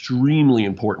was extremely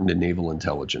important in naval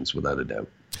intelligence, without a doubt.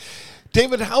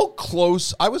 David, how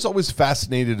close? I was always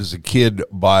fascinated as a kid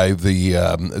by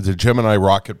the Gemini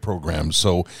rocket program.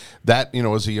 So that,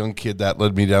 as a young kid, that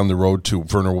led me down the road to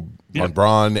Wernher von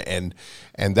Braun, and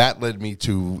that led me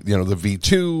to the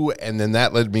V2, and then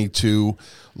that led me to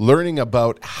learning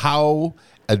about how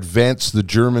advanced the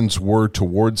Germans were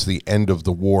towards the end of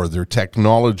the war. Their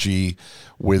technology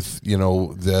with,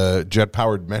 the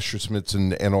jet-powered Messerschmitts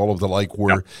and all of the like,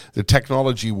 where the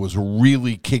technology was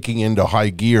really kicking into high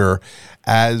gear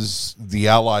as the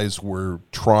Allies were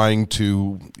trying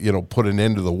to, put an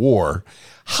end to the war.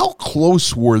 How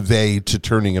close were they to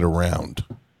turning it around?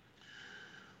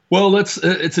 Well, it's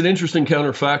an interesting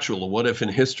counterfactual, a what if in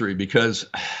history, because,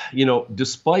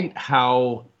 despite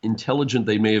how intelligent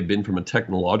they may have been from a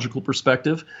technological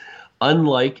perspective,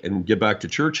 unlike, and get back to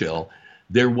Churchill,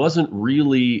 there wasn't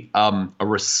really a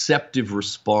receptive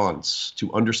response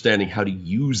to understanding how to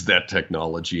use that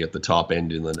technology at the top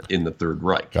end in the Third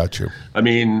Reich. Got you. I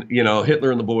mean,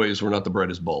 Hitler and the boys were not the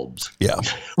brightest bulbs. Yeah.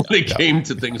 When they came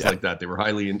to things like that, they were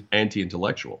highly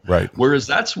anti-intellectual. Right. Whereas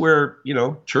that's where,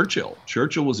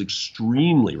 Churchill was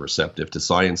extremely receptive to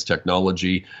science,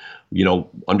 technology,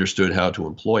 understood how to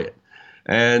employ it.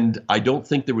 And I don't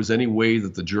think there was any way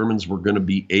that the Germans were going to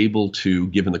be able to,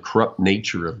 given the corrupt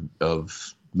nature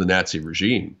of the Nazi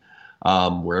regime,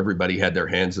 where everybody had their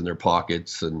hands in their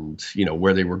pockets and,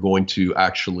 where they were going to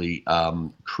actually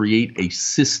create a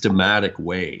systematic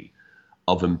way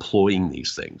of employing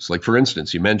these things. Like, for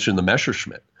instance, you mentioned the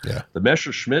Messerschmitt. Yeah. The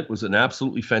Messerschmitt was an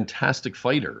absolutely fantastic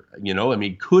fighter.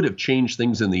 Could have changed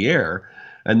things in the air.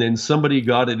 And then somebody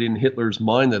got it in Hitler's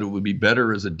mind that it would be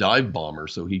better as a dive bomber,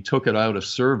 so he took it out of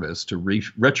service to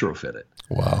retrofit it.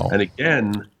 Wow. And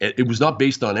again, it was not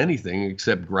based on anything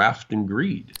except graft and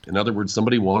greed. In other words,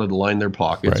 somebody wanted to line their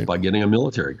pockets by getting a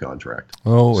military contract.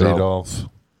 Oh, Adolf.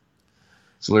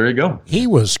 So there you go. He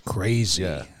was crazy.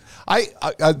 Yeah. I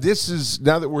this is,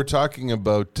 now that we're talking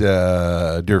about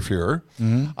Der Fuhrer,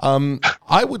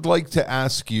 I would like to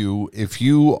ask you if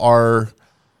you are,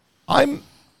 I'm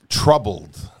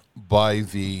troubled by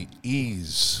the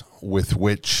ease with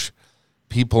which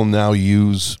people now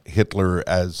use Hitler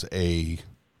as a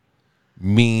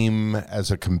meme,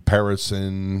 as a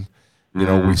comparison.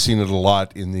 We've seen it a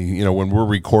lot in the, when we're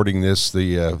recording this,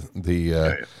 the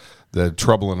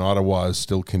trouble in Ottawa is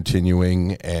still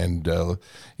continuing, and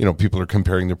people are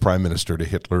comparing the prime minister to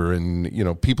Hitler,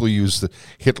 and people use the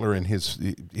Hitler and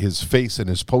his face and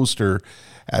his poster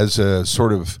as a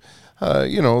sort of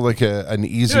like an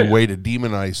easy way to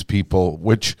demonize people,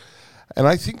 and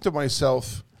I think to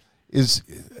myself, is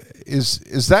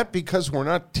that because we're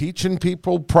not teaching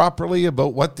people properly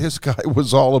about what this guy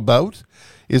was all about?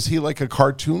 Is he like a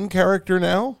cartoon character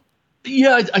now?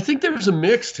 Yeah, I think there's a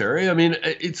mix, Terry. I mean,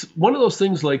 it's one of those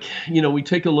things like, we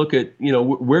take a look at,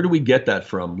 where do we get that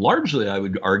from? Largely, I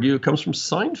would argue it comes from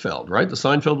Seinfeld, right? The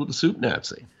Seinfeld with the soup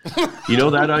Nazi.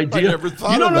 That idea. I never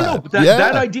thought of No. that. But that, Yeah.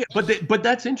 that idea, but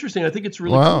that's interesting. I think it's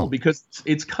really Wow. cool because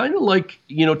it's kind of like,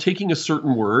 taking a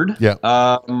certain word Yeah.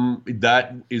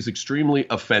 that is extremely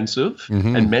offensive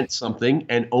and meant something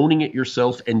and owning it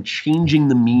yourself and changing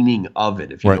the meaning of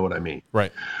it, if you know what I mean.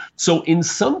 Right. So in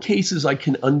some cases, I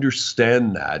can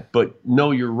understand that, but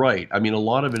no, you're right. I mean, a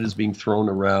lot of it is being thrown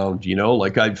around,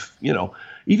 like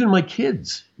even my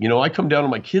kids, I come down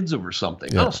on my kids over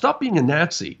something. Yeah. Oh, stop being a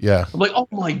Nazi. Yeah. I'm like, oh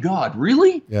my God,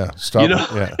 really? Yeah. Stop.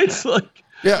 Yeah. It's like,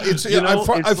 It's.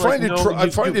 I find it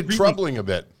really troubling a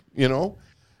bit.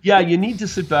 Yeah, you need to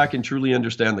sit back and truly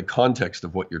understand the context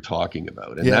of what you're talking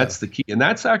about. And that's the key. And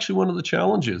that's actually one of the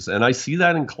challenges. And I see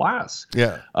that in class.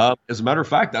 Yeah. As a matter of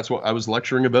fact, that's what I was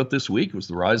lecturing about this week was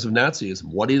the rise of Nazism.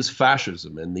 What is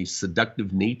fascism and the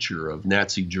seductive nature of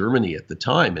Nazi Germany at the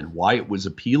time and why it was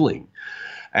appealing.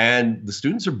 And the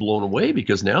students are blown away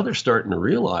because now they're starting to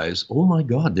realize, oh my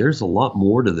God, there's a lot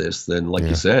more to this than, like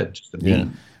you said, just a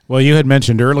meme. Well, you had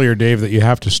mentioned earlier, Dave, that you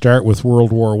have to start with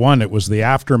World War I. It was the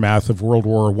aftermath of World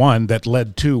War I that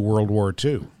led to World War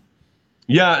II.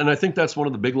 Yeah, and I think that's one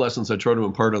of the big lessons I try to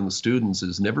impart on the students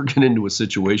is never get into a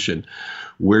situation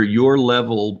where your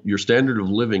standard of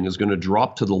living is going to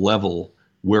drop to the level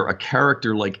where a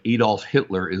character like Adolf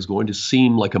Hitler is going to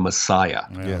seem like a messiah.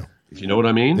 Yeah. If you know what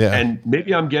I mean? Yeah. And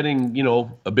maybe I'm getting,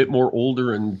 a bit more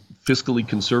older and fiscally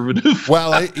conservative.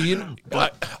 Well, I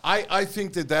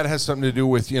think that has something to do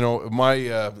with,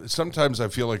 my, sometimes I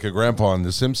feel like a grandpa on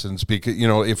The Simpsons because,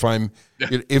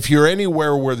 if you're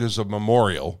anywhere where there's a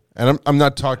memorial, and I'm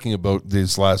not talking about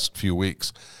these last few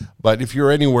weeks, but if you're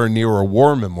anywhere near a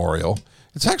war memorial,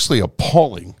 it's actually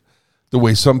appalling the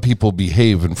way some people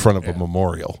behave in front of a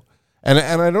memorial. And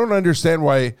I don't understand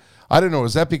why. I don't know.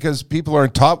 Is that because people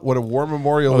aren't taught what a war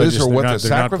memorial is or what the they're not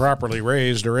sacrifice? properly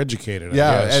raised or educated? Yeah,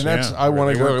 I guess. and that's I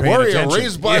want to They go. weren't paying Warrior attention.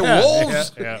 raised by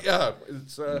wolves. Yeah.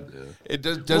 It's it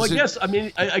does. Well,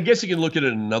 I guess you can look at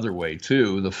it another way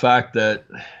too. The fact that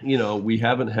we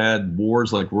haven't had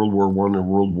wars like World War I and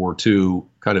World War II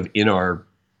kind of in our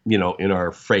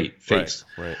face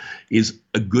Right. is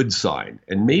a good sign.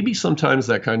 And maybe sometimes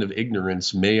that kind of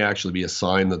ignorance may actually be a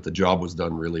sign that the job was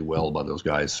done really well by those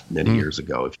guys many years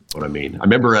ago, if you know what I mean. I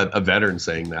remember a veteran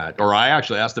saying that, or I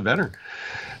actually asked a veteran.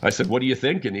 I said, what do you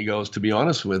think? And he goes, to be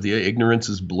honest with you, ignorance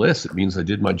is bliss. It means I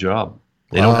did my job.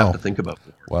 They don't have to think about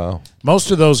it. Wow.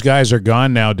 Most of those guys are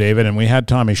gone now, David, and we had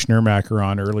Tommy Schnurmacher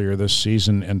on earlier this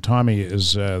season, and Tommy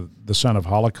is the son of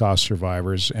Holocaust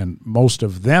survivors, and most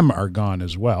of them are gone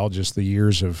as well. Just the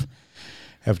years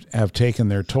have taken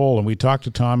their toll. And we talked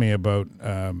to Tommy about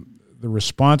the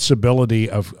responsibility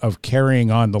of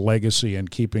carrying on the legacy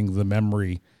and keeping the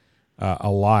memory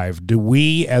alive. Do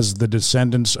we, as the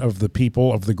descendants of the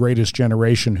people of the greatest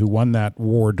generation who won that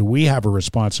war, do we have a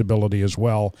responsibility as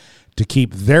well to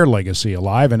keep their legacy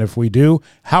alive? And if we do,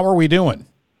 how are we doing?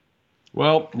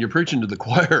 Well, you're preaching to the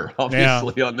choir,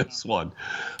 obviously, on this one.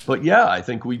 But yeah, I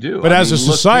think we do. But as a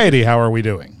society, how are we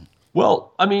doing?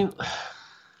 Well, I mean,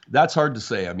 that's hard to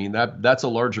say. I mean, that's a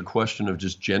larger question of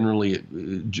just generally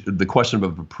the question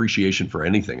of appreciation for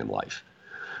anything in life.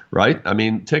 Right? I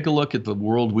mean, take a look at the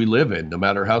world we live in. No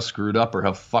matter how screwed up or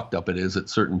how fucked up it is at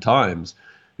certain times,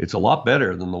 it's a lot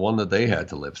better than the one that they had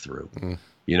to live through.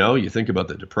 You think about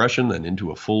the Depression and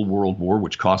into a full world war,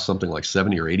 which cost something like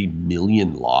 70 or 80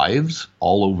 million lives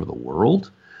all over the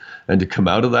world. And to come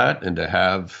out of that and to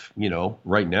have,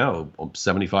 right now,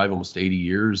 75, almost 80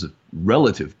 years of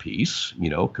relative peace,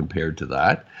 compared to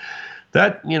that.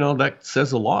 That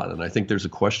says a lot. And I think there's a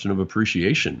question of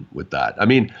appreciation with that. I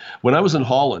mean, when I was in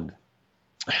Holland,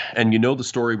 and the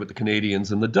story with the Canadians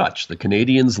and the Dutch, the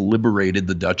Canadians liberated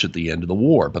the Dutch at the end of the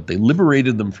war, but they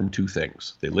liberated them from two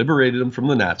things. They liberated them from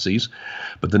the Nazis,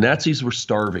 but the Nazis were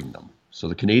starving them. So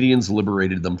the Canadians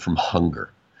liberated them from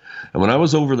hunger. And when I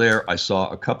was over there, I saw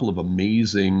a couple of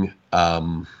amazing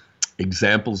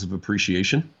examples of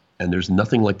appreciation, and there's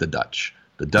nothing like the Dutch.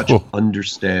 The Dutch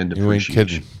understand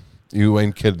appreciation. You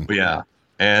ain't kidding. Yeah.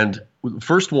 And the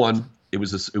first one,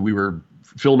 we were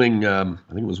filming, I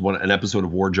think it was an episode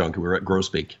of War Junk. We were at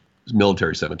Groesbeek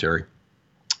Military Cemetery.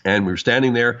 And we were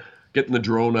standing there, getting the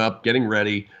drone up, getting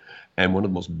ready. And one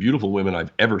of the most beautiful women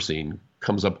I've ever seen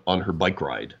comes up on her bike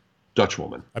ride. Dutch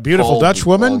woman. A beautiful Dutch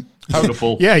woman?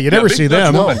 Beautiful. Yeah, you never see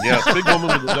them. Woman. Yeah, big woman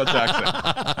with a Dutch accent.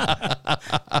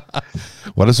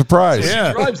 What a surprise. She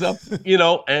drives up,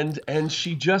 and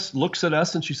she just looks at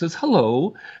us and she says,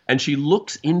 hello. And she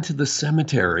looks into the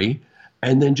cemetery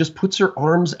and then just puts her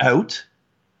arms out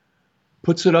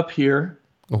puts it up here,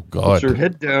 Oh, puts God. her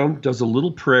head down, does a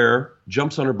little prayer,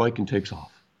 jumps on her bike and takes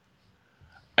off.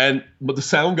 But the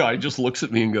sound guy just looks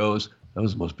at me and goes, "That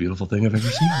was the most beautiful thing I've ever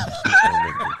seen."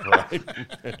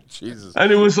 Jesus.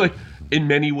 And it was like, in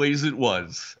many ways it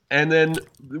was. And then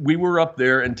we were up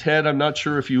there, and Ted, I'm not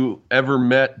sure if you ever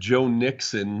met Joe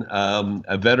Nixon,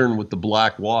 a veteran with the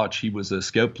Black Watch. He was a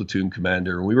scout platoon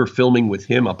commander, and we were filming with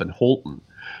him up in Holton,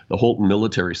 the Holton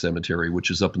Military Cemetery, which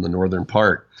is up in the northern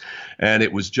part. And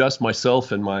it was just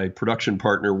myself and my production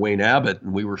partner, Wayne Abbott,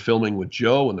 and we were filming with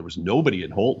Joe, and there was nobody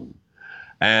in Holton.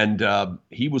 And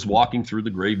he was walking through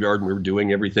the graveyard, and we were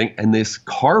doing everything. And this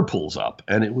car pulls up,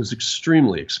 and it was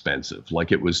extremely expensive.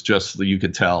 Like, it was just, you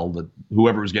could tell that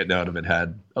whoever was getting out of it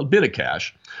had a bit of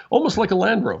cash, almost like a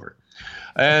Land Rover.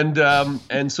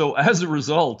 And so as a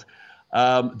result,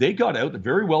 they got out, a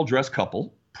very well-dressed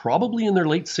couple, probably in their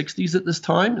late 60s at this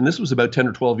time. And this was about 10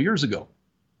 or 12 years ago.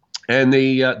 And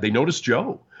they noticed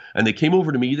Joe. And they came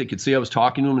over to me. They could see I was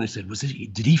talking to him, and they said,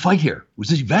 did he fight here? Was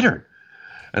he a veteran?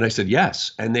 And I said,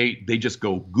 yes. And they just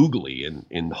go googly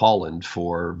in Holland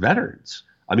for veterans.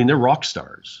 I mean, they're rock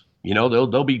stars. You know,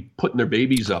 they'll be putting their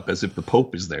babies up as if the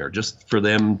Pope is there, just for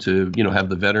them to, you know, have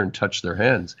the veteran touch their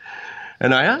hands.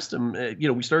 And I asked them,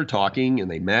 we started talking,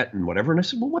 and they met and whatever. And I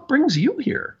said, well, what brings you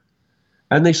here?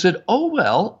 And they said, oh,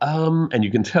 well, and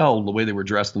you can tell the way they were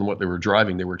dressed and what they were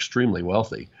driving, they were extremely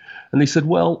wealthy. And they said,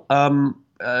 well,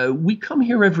 we come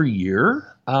here every year.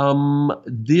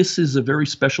 This is a very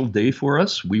special day for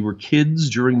us. We were kids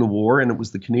during the war, and it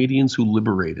was the Canadians who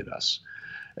liberated us.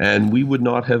 And we would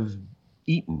not have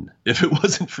eaten if it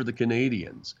wasn't for the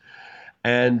Canadians.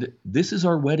 And this is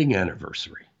our wedding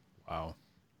anniversary. Wow.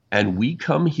 And we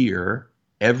come here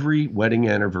every wedding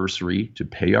anniversary to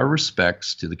pay our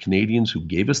respects to the Canadians who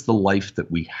gave us the life that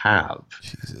we have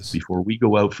before we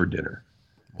go out for dinner.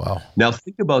 Wow. Now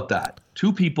think about that.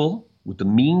 Two people with the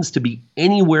means to be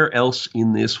anywhere else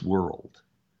in this world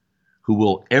who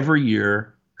will every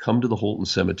year come to the Holton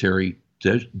Cemetery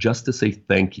just to say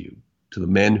thank you to the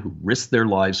men who risked their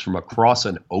lives from across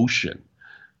an ocean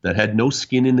that had no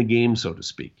skin in the game, so to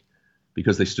speak,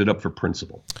 because they stood up for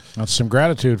principle. That's some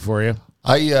gratitude for you.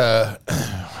 I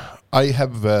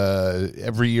have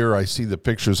every year I see the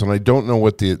pictures, and I don't know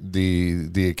what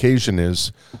the occasion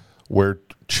is, where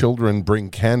children bring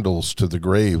candles to the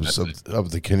graves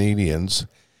of the Canadians,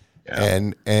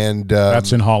 and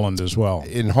that's in Holland as well.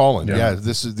 In Holland,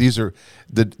 these are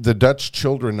the Dutch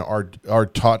children are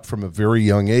taught from a very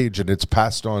young age, and it's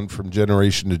passed on from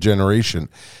generation to generation.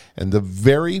 And the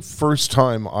very first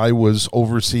time I was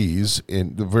overseas,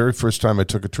 the very first time I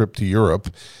took a trip to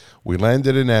Europe, we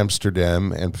landed in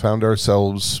Amsterdam and found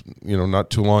ourselves, not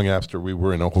too long after we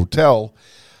were in a hotel.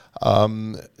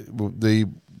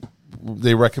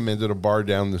 They recommended a bar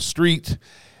down the street,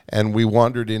 and we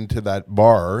wandered into that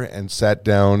bar and sat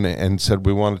down and said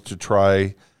we wanted to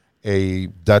try a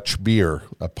Dutch beer,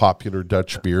 a popular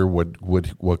Dutch beer.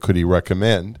 What could he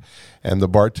recommend? And the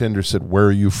bartender said, "Where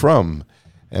are you from?"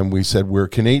 And we said, "We're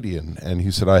Canadian." And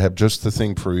he said, "I have just the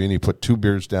thing for you." And he put 2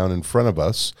 beers down in front of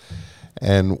us,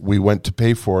 and we went to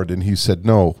pay for it. And he said,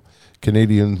 "No,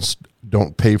 Canadians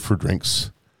don't pay for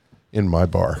drinks in my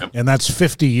bar." And that's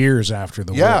 50 years after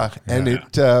the war. Yeah, and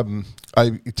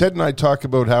Ted and I talk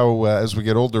about how as we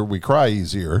get older, we cry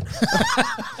easier.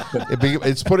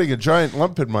 It's putting a giant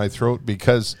lump in my throat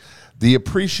because the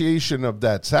appreciation of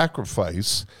that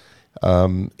sacrifice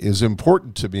is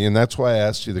important to me, and that's why I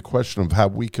asked you the question of how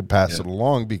we could pass it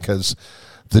along, because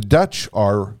the Dutch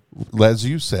are, as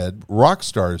you said, rock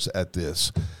stars at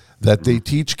this, that they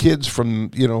teach kids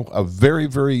from a very,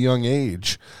 very young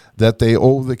age that they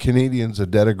owe the Canadians a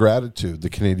debt of gratitude, the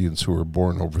Canadians who were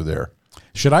born over there.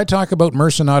 Should I talk about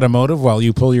Merson Automotive while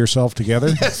you pull yourself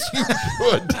together? Yes, you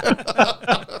should.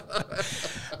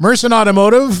 Merson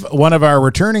Automotive, one of our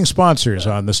returning sponsors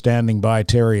on the Standing By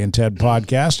Terry and Ted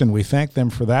podcast, and we thank them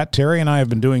for that. Terry and I have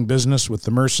been doing business with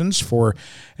the Mersons for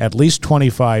at least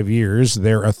 25 years.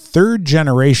 They're a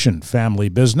third-generation family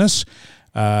business.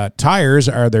 Tires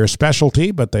are their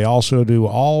specialty, but they also do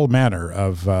all manner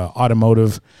of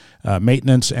automotive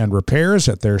maintenance and repairs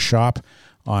at their shop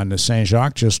on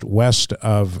Saint-Jacques, just west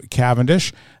of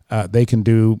Cavendish. They can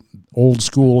do old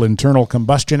school internal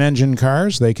combustion engine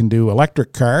cars. They can do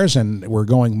electric cars, and we're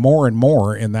going more and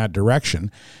more in that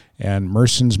direction. And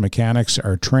Merson's mechanics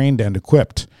are trained and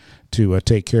equipped to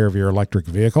take care of your electric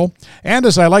vehicle. And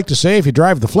as I like to say, if you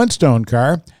drive the Flintstone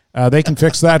car, they can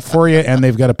fix that for you, and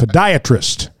they've got a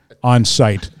podiatrist on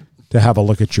site to have a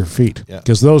look at your feet,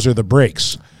 because those are the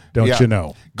brakes, don't you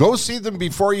know? Go see them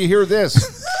before you hear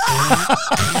this.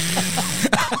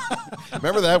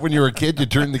 Remember that when you were a kid, you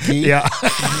turned the key? Yeah.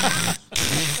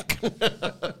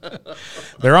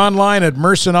 They're online at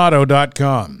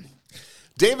mercenauto.com.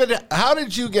 David, how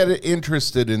did you get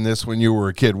interested in this when you were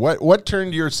a kid? What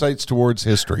turned your sights towards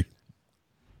history?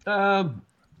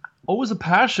 Always a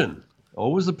passion.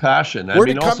 Always a passion. Where'd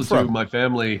it come also from? too, my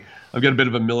family, I've got a bit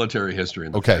of a military history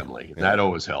in the Okay. family. That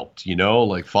always helped,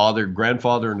 like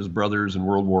grandfather and his brothers in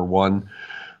World War I,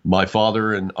 my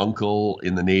father and uncle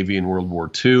in the Navy in World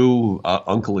War II,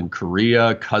 uncle in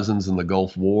Korea, cousins in the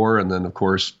Gulf War. And then, of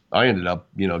course, I ended up,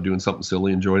 doing something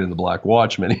silly and joining the Black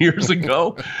Watch many years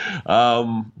ago,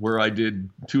 where I did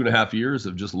 2.5 years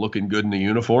of just looking good in a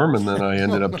uniform. And then I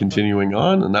ended up continuing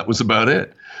on, and that was about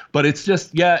it. But it's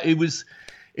just, it was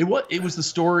the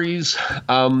stories,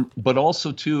 but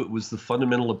also, too, it was the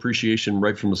fundamental appreciation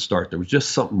right from the start. There was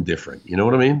just something different. You know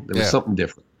what I mean? There was something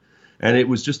different. And it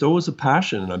was just always a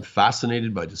passion. And I'm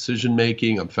fascinated by decision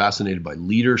making. I'm fascinated by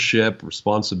leadership,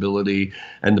 responsibility,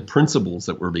 and the principles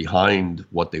that were behind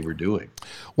what they were doing.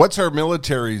 What's our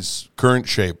military's current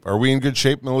shape? Are we in good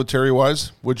shape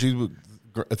military-wise, would you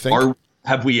think?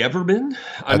 Have we ever been?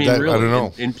 Really, I don't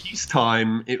know. In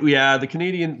peacetime, the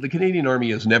Canadian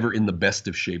Army is never in the best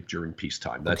of shape during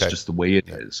peacetime. That's just the way it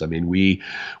is.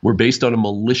 We're based on a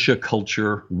militia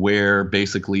culture where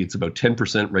basically it's about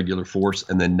 10% regular force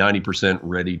and then 90%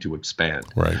 ready to expand.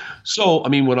 Right. So,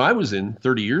 when I was in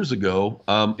 30 years ago,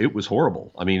 it was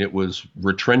horrible. It was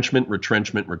retrenchment,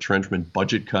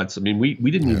 budget cuts. We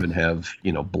didn't even have,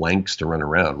 blanks to run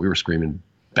around. We were screaming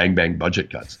bang, bang budget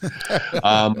cuts.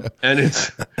 And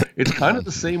it's kind of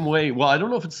the same way. Well, I don't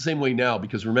know if it's the same way now,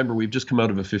 because remember, we've just come out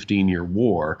of a 15-year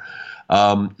war.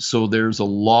 So there's a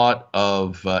lot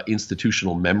of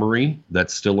institutional memory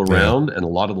that's still around and a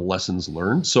lot of the lessons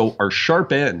learned. So our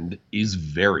sharp end is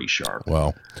very sharp.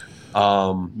 Wow.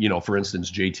 For instance,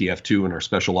 JTF2 and our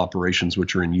special operations,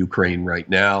 which are in Ukraine right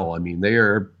now, they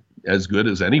are as good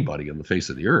as anybody on the face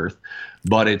of the earth,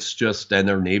 but it's just, and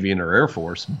their Navy and our Air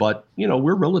Force, but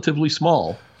we're relatively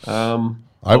small.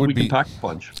 We can pack a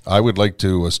punch. I would like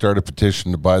to start a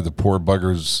petition to buy the poor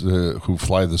buggers who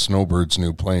fly the Snowbirds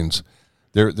new planes.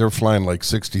 They're flying like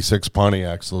 66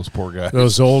 Pontiacs, those poor guys.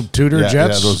 Those old Tudor jets? Yeah,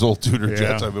 those old Tudor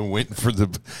jets. I've been waiting for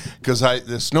because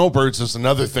the Snowbirds is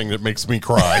another thing that makes me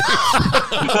cry.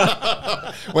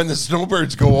 When the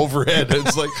Snowbirds go overhead,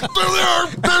 it's like, there they are,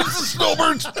 there's the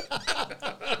Snowbirds.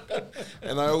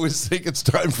 And I always think it's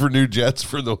time for new jets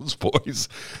for those boys,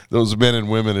 those men and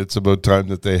women. It's about time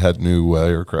that they had new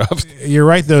aircraft. You're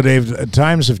right, though, Dave.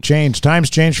 Times have changed. Times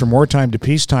changed from wartime to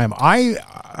peacetime. I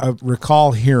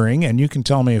recall hearing, and you can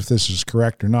tell me if this is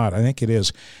correct or not, I think it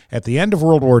is, at the end of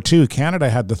World War II, Canada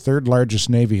had the third largest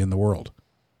Navy in the world.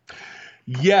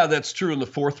 Yeah, that's true. And the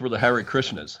fourth were the Hare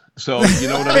Krishnas. So, you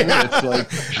know what I mean? It's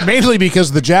like mainly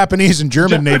because the Japanese and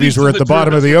German navies were at the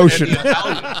bottom of the ocean.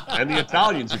 And the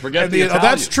Italians. You forget the Italians.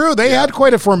 That's true. They had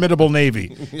quite a formidable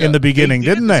navy in the beginning,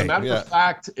 didn't they?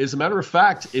 As a matter of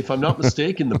fact, if I'm not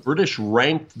mistaken, the British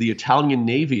ranked the Italian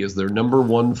Navy as their number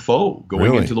one foe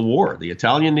going into the war. The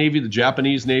Italian Navy, the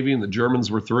Japanese Navy, and the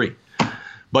Germans were three.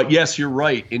 But yes, you're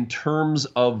right. In terms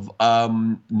of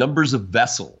numbers of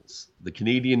vessels, the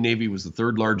Canadian Navy was the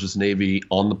third largest navy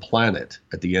on the planet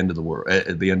at the end of the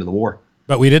war.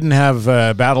 But we didn't have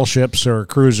battleships or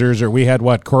cruisers, or we had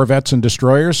what, Corvettes and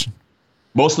destroyers?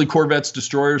 Mostly Corvettes,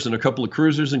 destroyers, and a couple of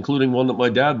cruisers, including one that my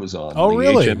dad was on. Oh,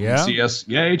 really?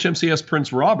 HMCS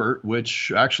Prince Robert,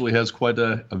 which actually has quite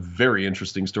a very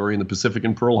interesting story in the Pacific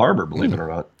and Pearl Harbor, believe it or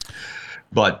not.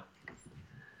 But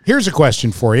here's a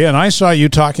question for you, and I saw you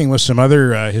talking with some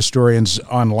other historians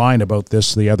online about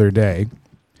this the other day.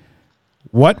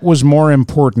 What was more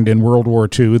important in World War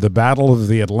II, the Battle of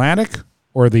the Atlantic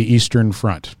or the Eastern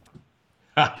Front?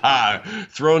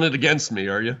 Throwing it against me,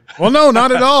 are you? Well, no,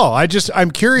 not at all.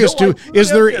 I'm curious too.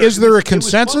 Is there a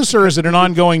consensus or is it an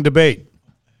ongoing debate?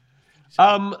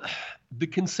 The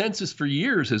consensus for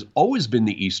years has always been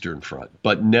the Eastern Front,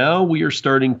 but now we are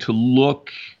starting to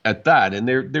look at that, and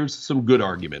there's some good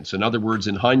arguments. In other words,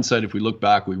 in hindsight, if we look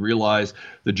back, we realize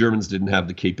the Germans didn't have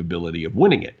the capability of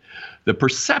winning it. The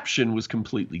perception was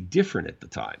completely different at the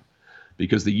time,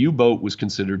 because the U-boat was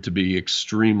considered to be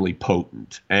extremely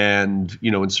potent. And,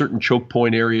 in certain choke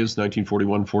point areas,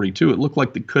 1941, 42, it looked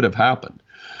like it could have happened.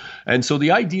 And so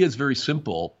the idea is very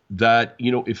simple, that,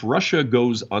 if Russia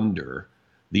goes under,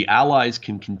 the Allies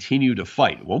can continue to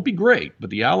fight. It won't be great, but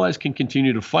the Allies can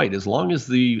continue to fight as long as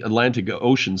the Atlantic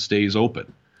Ocean stays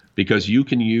open, because you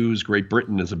can use Great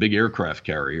Britain as a big aircraft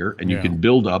carrier, and you can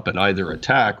build up and either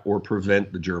attack or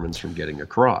prevent the Germans from getting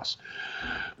across.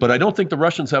 But I don't think the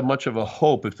Russians have much of a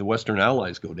hope if the Western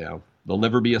Allies go down. There'll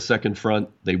never be a second front.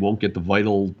 They won't get the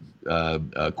vital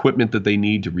equipment that they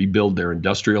need to rebuild their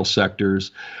industrial sectors.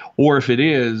 Or if it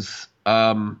is,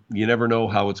 you never know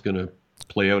how it's going to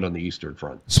play out on the Eastern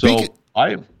Front. So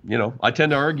I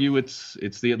tend to argue it's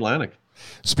the Atlantic.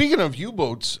 Speaking of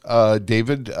U-boats,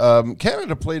 David,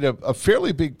 Canada played a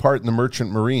fairly big part in the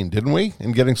merchant marine, didn't we,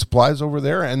 in getting supplies over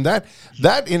there? And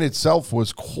that in itself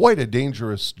was quite a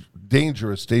dangerous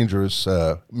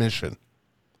mission.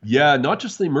 Yeah, not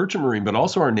just the merchant marine, but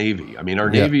also our Navy. I mean, our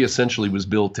Navy essentially was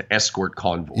built to escort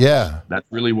convoys. Yeah. That's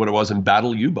really what it was, in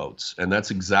battle U-boats. And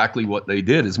that's exactly what they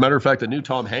did. As a matter of fact, the new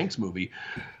Tom Hanks movie,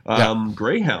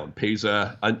 Greyhound, pays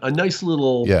a nice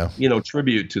little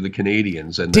tribute to the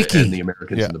Canadians and the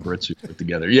Americans and the Brits who put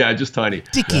together. Yeah, just tiny.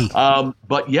 Dickie.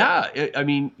 But I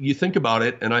mean, you think about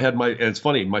it, and and it's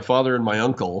funny, my father and my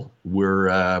uncle were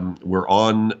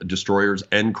on destroyers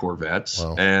and corvettes,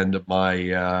 and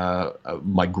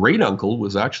my great uncle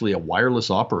was actually a wireless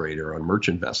operator on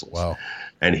merchant vessels. Wow.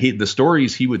 And the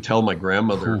stories he would tell my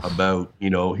grandmother about,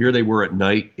 here they were at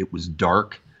night, it was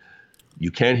dark. You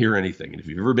can't hear anything. And if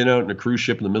you've ever been out in a cruise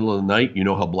ship in the middle of the night, you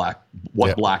know how black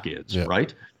is,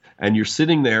 right? And you're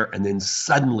sitting there, and then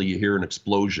suddenly you hear an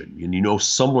explosion, and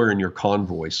somewhere in your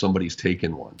convoy somebody's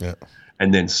taken one. Yeah.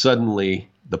 And then suddenly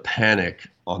the panic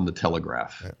on the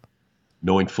telegraph,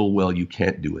 knowing full well you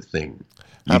can't do a thing.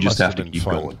 You just have to keep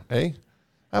going. Hey?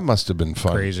 That must have been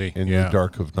fun. Crazy. In the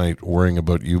dark of night, worrying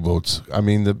about U-boats. I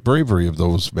mean, the bravery of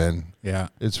those men. Yeah.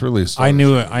 It's really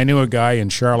astonishing. I knew a guy in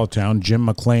Charlottetown, Jim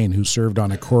McLean, who served on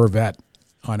a Corvette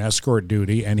on escort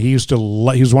duty, and he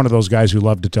was one of those guys who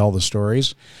loved to tell the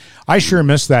stories. I sure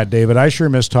miss that, David. I sure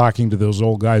miss talking to those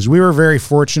old guys. We were very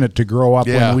fortunate to grow up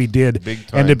when we did,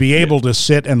 and to be able to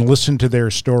sit and listen to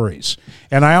their stories.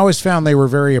 And I always found they were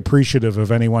very appreciative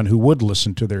of anyone who would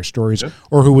listen to their stories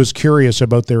or who was curious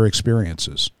about their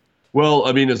experiences. Well,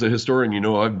 I mean, as a historian,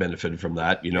 I've benefited from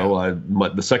that.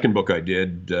 The second book I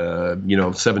did,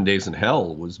 7 Days in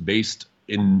Hell, was based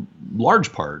in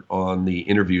large part on the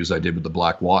interviews I did with the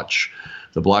Black Watch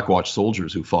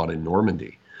soldiers who fought in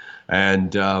Normandy.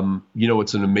 And,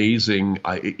 it's an amazing,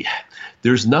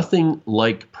 there's nothing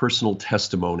like personal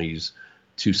testimonies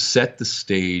to set the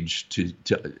stage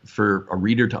for a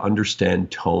reader to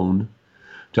understand tone,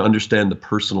 to understand the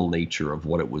personal nature of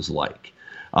what it was like.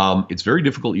 It's very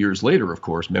difficult years later, of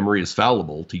course, memory is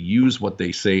fallible, to use what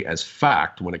they say as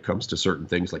fact when it comes to certain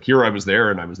things like, here I was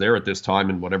there and I was there at this time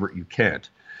and whatever. You can't.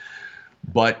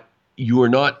 But you are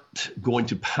not going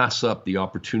to pass up the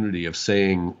opportunity of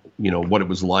saying, what it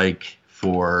was like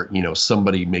for,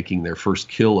 somebody making their first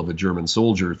kill of a German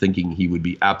soldier, thinking he would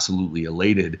be absolutely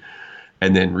elated,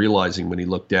 and then realizing when he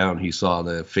looked down, he saw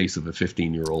the face of a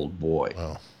 15-year-old boy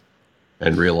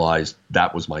and realized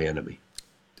that was my enemy.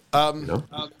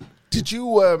 Did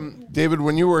you, David,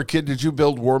 when you were a kid, did you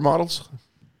build war models?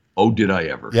 Oh, did I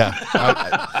ever?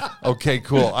 Yeah. Okay,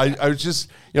 cool. I was just,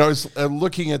 I was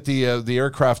looking at the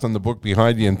aircraft on the book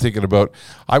behind you and thinking about,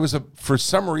 for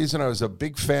some reason, I was a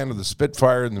big fan of the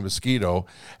Spitfire and the Mosquito,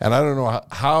 and I don't know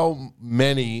how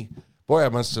many, boy, I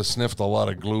must have sniffed a lot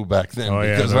of glue back then,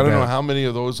 because I don't know how many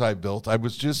of those I built. I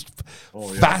was just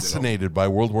fascinated by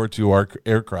World War II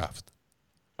aircraft.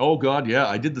 Oh, God, yeah.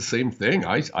 I did the same thing.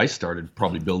 I started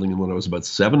probably building them when I was about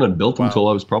 7 and built them until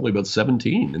I was probably about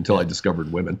 17, until I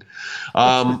discovered women.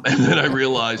 And then I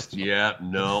realized,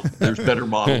 there's better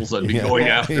models I'd be going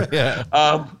after. Yeah.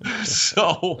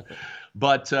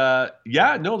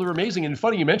 They're amazing. And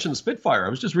funny, you mentioned the Spitfire. I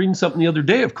was just reading something the other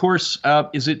day. Of course,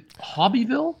 is it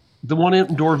Hobbyville? The one in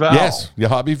Dorval? Yes,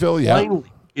 Hobbyville, finally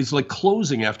is like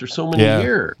closing after so many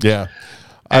years. Yeah.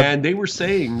 And they were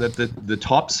saying that the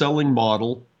top selling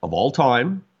model of all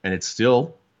time, and it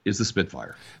still is, the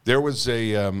Spitfire. There was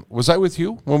was I with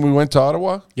you when we went to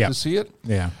Ottawa to see it?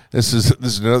 Yeah. This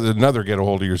is another get a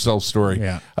hold of yourself story.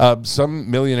 Yeah.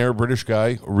 Some millionaire British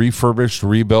guy refurbished,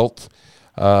 rebuilt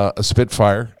a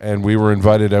Spitfire, and we were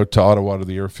invited out to Ottawa to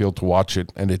the airfield to watch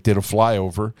it, and it did a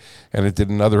flyover, and it did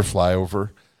another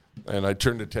flyover. And I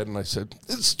turned to Ted and I said,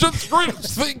 "It's just the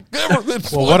greatest thing ever."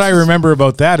 Well, what I remember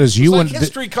about that is you and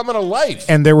history coming to life.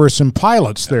 And there were some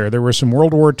pilots there. There were some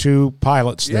World War II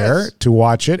pilots there to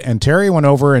watch it. And Terry went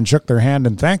over and shook their hand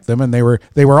and thanked them. And they were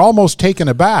almost taken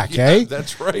aback.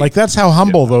 That's right. Like, that's how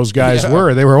humble those guys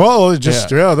were. They were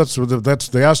that's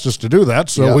they asked us to do that,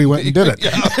 so we went and did it.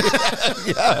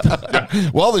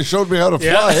 Well, they showed me how to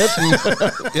fly it.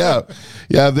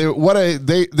 And,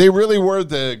 they really were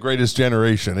the greatest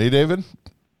generation. Hey, David?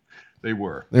 They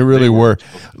were. They really were.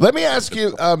 Let me ask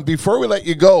you, before we let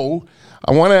you go,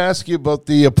 I want to ask you about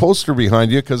the poster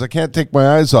behind you because I can't take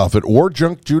my eyes off it. War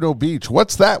Junk Juno Beach.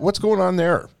 What's that? What's going on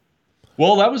there?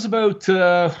 Well, that was about,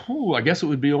 I guess it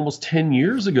would be almost 10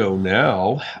 years ago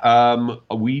now.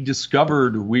 We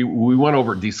discovered, we went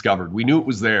over and discovered. We knew it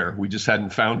was there. We just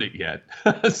hadn't found it yet.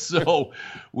 So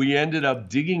we ended up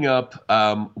digging up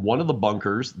one of the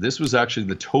bunkers. This was actually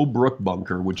the Tobruk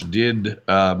bunker, which did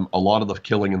a lot of the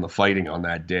killing and the fighting on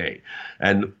that day.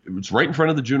 And it was right in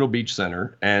front of the Juno Beach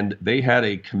Center. And they had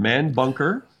a command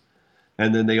bunker.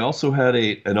 And then they also had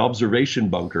an observation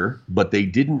bunker, but they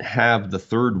didn't have the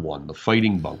third one, the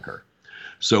fighting bunker.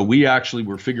 So we actually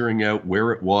were figuring out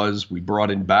where it was. We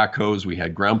brought in backhoes. We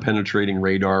had ground penetrating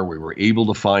radar. We were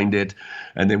able to find it.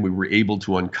 And then we were able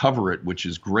to uncover it, which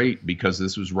is great because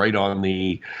this was right on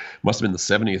must have been the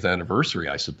 70th anniversary,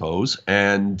 I suppose.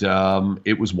 And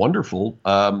it was wonderful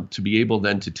to be able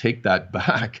then to take that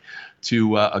back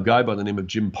to a guy by the name of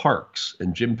Jim Parks.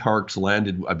 And Jim Parks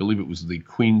landed, I believe it was the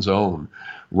Queen's Own,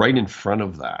 right in front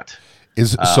of that.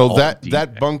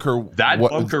 That bunker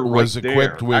was right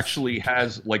equipped there with actually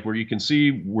has, like, where you can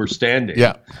see we're standing.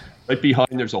 Yeah. Right behind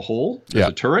there's a hole. There's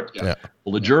a turret. Yeah.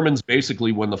 Well, the Germans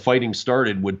basically, when the fighting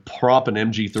started, would prop an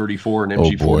MG-34 and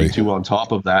MG-42 on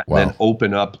top of that, and then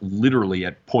open up literally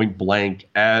at point blank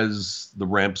as the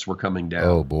ramps were coming down.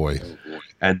 Oh boy.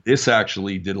 And this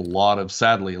actually did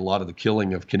sadly, a lot of the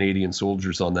killing of Canadian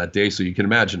soldiers on that day. So you can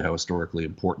imagine how historically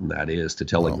important that is to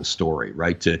telling the story,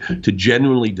 right? To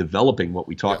genuinely developing what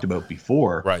we talked about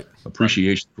before, right?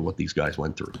 Appreciation for what these guys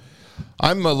went through.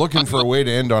 I'm looking for a way to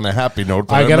end on a happy note.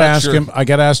 But I got to ask him. I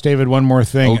got to ask David one more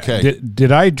thing. Okay.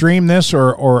 Did I dream this,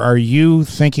 or are you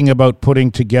thinking about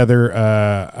putting together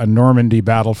a Normandy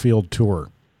battlefield tour?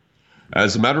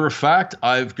 As a matter of fact,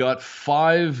 I've got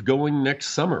 5 going next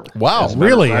summer. Wow,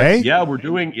 really, eh? Yeah, we're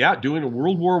doing a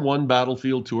World War I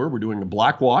battlefield tour. We're doing a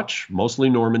Black Watch, mostly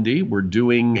Normandy. We're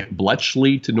doing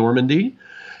Bletchley to Normandy,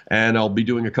 and I'll be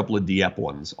doing a couple of Dieppe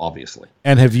ones, obviously.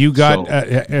 And have you got,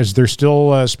 is there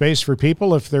still space for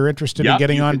people if they're interested in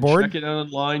getting on board? Check it out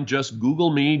online. Just Google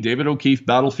me, David O'Keefe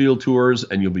Battlefield Tours,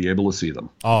 and you'll be able to see them.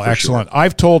 Oh, excellent. Sure.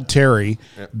 I've told Terry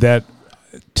that,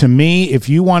 to me, if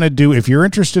you're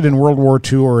interested in World War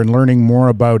II or in learning more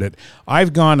about it,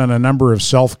 I've gone on a number of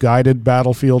self-guided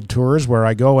battlefield tours where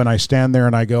I go and I stand there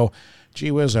and I go,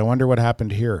 gee whiz, I wonder what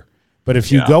happened here. But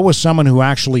if you go with someone who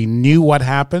actually knew what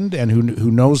happened and who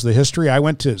knows the history, I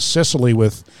went to Sicily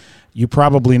with, you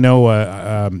probably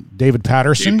know David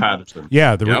Patterson. Dave Patterson.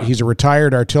 Yeah, he's a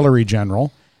retired artillery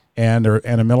general and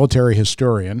a military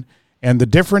historian. And the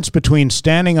difference between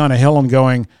standing on a hill and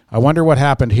going, I wonder what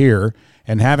happened here,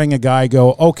 and having a guy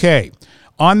go, okay,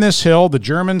 on this hill, the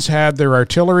Germans had their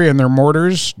artillery and their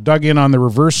mortars dug in on the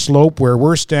reverse slope where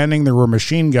we're standing. There were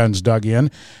machine guns dug in.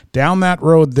 Down that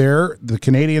road there, the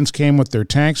Canadians came with their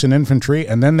tanks and infantry,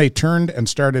 and then they turned and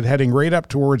started heading right up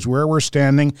towards where we're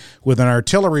standing with an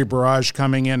artillery barrage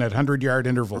coming in at 100-yard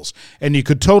intervals. And you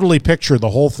could totally picture the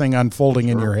whole thing unfolding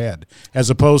in your head, as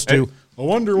opposed to, I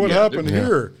wonder what happened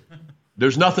here.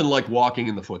 There's nothing like walking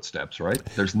in the footsteps, right?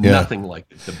 There's nothing like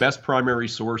it. The best primary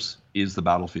source is the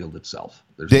battlefield itself.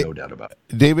 There's no doubt about it.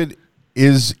 David,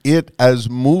 is it as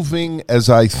moving as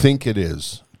I think it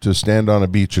is to stand on a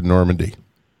beach in Normandy?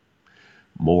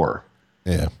 More.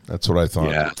 Yeah, that's what I thought.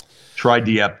 Yeah. Try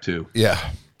Dieppe too. Yeah.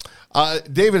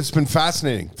 David, it's been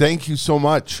fascinating. Thank you so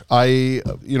much. As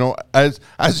you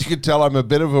can tell, I'm a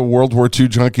bit of a World War II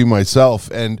junkie myself,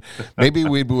 and maybe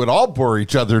we would all bore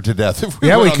each other to death if we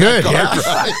we went on could.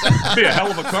 That It'd be a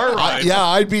hell of a car ride.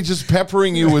 I'd be just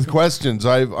peppering you with questions.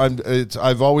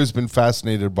 I've always been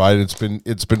fascinated by it.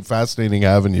 It's been fascinating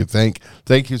having you. Thank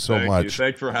you so much.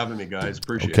 Thanks for having me, guys.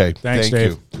 Appreciate it. Okay, thanks, thank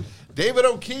Dave. you, David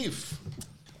O'Keefe,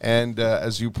 and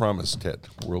as you promised, Ted,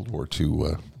 World War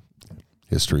II.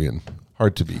 History and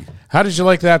hard to beat. How did you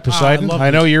like that, Poseidon?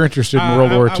 I know you're interested in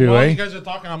World War II, while eh? you guys are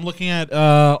talking, I'm looking at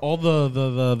all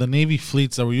the Navy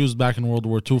fleets that were used back in World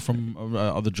War II from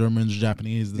the Germans,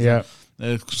 Japanese.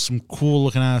 Some cool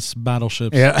looking ass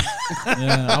battleships. Yeah,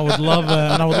 I would love,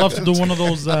 and I would love to do one of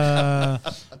those.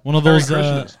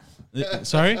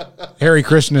 Sorry, Harry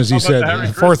Krishnas, he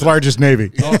said, fourth largest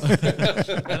Navy.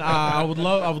 And I would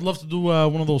love to do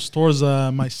one of those tours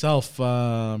myself.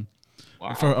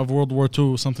 Of World War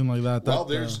II, something like that. Well,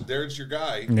 there's your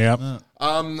guy. Yeah.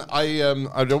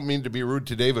 I don't mean to be rude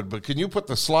to David, but can you put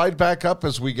the slide back up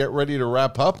as we get ready to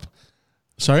wrap up?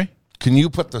 Sorry? Can you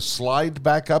put the slide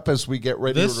back up as we get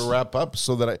ready to wrap up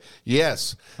so that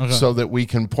so that we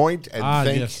can point and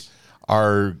thank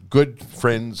our good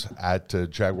friends at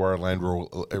Jaguar Land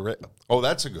Rover. Oh,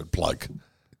 that's a good plug.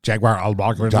 Jaguar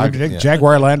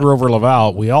Land Rover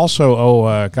Laval. We also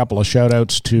owe a couple of shout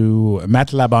outs to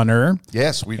Mat La Bonheur.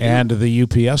 Yes, we do. And the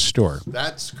UPS store.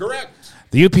 That's correct.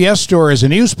 The UPS store is a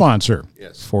new sponsor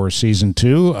Yes. for season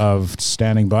 2 of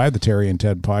Standing By, the Terry and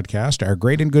Ted podcast. Our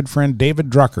great and good friend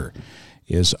David Drucker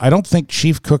is, I don't think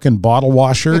chief cook and bottle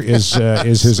washer is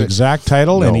his exact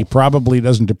title, and he probably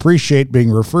doesn't appreciate being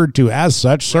referred to as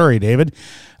such. Sorry, David.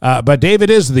 But David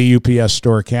is the UPS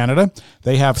Store Canada.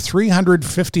 They have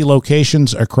 350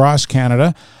 locations across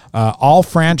Canada, all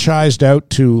franchised out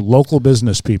to local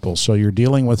business people. So you're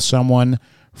dealing with someone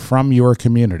from your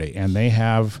community, and they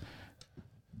have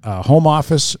home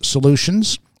office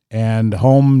solutions and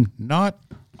home not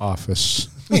office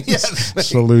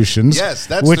solutions. Yes,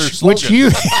 that's their slogan. Which you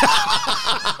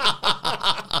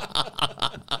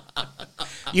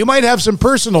you might have some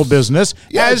personal business,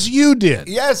 as you did.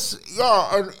 Yes,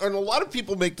 and a lot of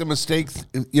people make the mistake.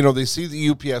 They see the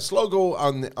UPS logo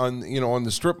on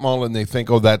the strip mall, and they think,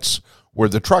 oh, that's where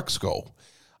the trucks go.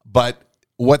 But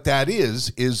what that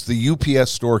is the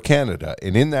UPS Store Canada,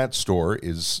 and in that store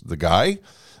is the guy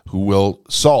who will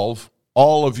solve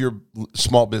all of your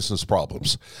small business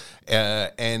problems.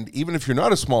 And even if you're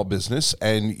not a small business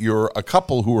and you're a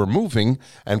couple who are moving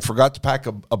and forgot to pack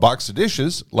a box of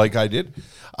dishes, like I did,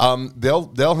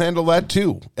 they'll handle that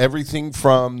too. Everything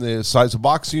from the size of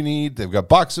box you need. They've got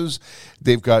boxes.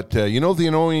 They've got the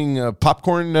annoying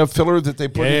popcorn filler that they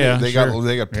put in. They got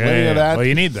plenty of that. Well,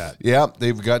 you need that. Yeah,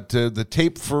 they've got the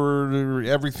tape for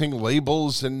everything,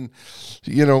 labels, and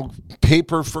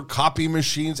paper for copy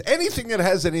machines. Anything that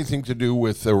has anything to do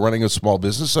with running a small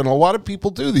business, and a lot of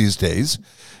people do these days.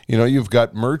 You've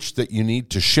got merch that you need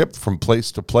to ship from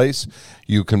place to place.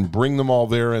 You can bring them all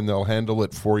there, and they'll handle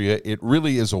it for you. It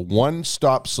really is a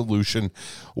one-stop solution,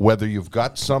 whether you've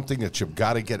got something that you've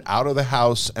got to get out of the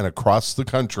house and across the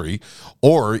country,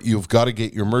 or you've got to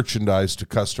get your merchandise to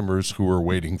customers who are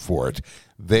waiting for it.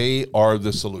 They are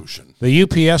the solution. The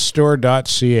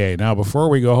UPSstore.ca. Now, before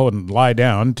we go and lie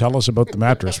down, tell us about the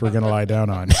mattress we're going to lie down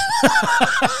on.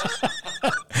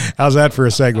 How's that for a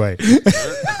segue?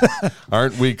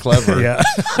 Aren't we clever? Yeah.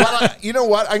 Well, you know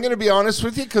what? I'm going to be honest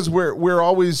with you, because we're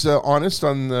always honest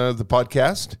on the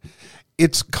podcast.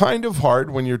 It's kind of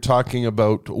hard when you're talking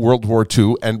about World War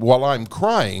II, and while I'm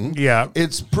crying,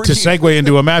 it's pretty... To segue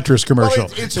into a mattress commercial.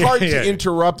 Well, it's hard to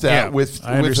interrupt that with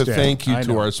a thank you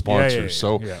to our sponsors.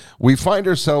 So we find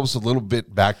ourselves a little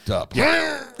bit backed up.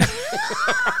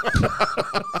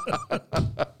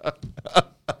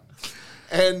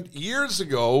 And years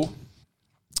ago,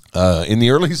 in the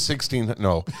early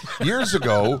 1600s, years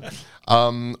ago,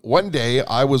 one day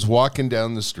I was walking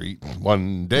down the street.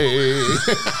 One day...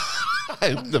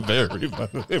 I'm the very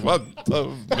month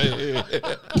of May.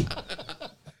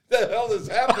 The hell is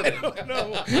happening?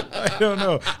 I don't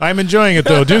know. I'm enjoying it,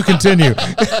 though. Do continue.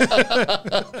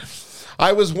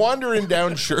 I was wandering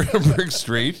down Scherdenberg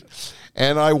Street,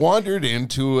 and I wandered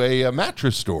into a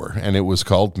mattress store, and it was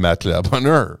called Mat La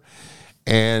Bonheur.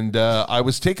 And I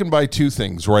was taken by two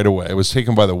things right away. I was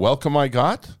taken by the welcome I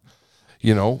got,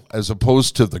 as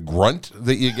opposed to the grunt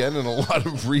that you get in a lot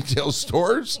of retail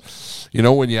stores.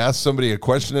 When you ask somebody a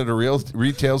question at a real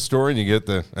retail store and you get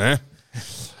the,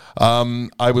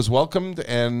 I was welcomed,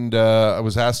 and I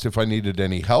was asked if I needed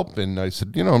any help. And I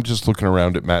said, I'm just looking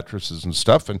around at mattresses and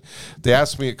stuff. And they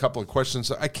asked me a couple of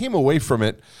questions. I came away from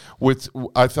it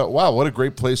I thought, wow, what a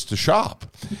great place to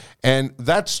shop. And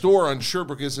that store on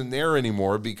Sherbrooke isn't there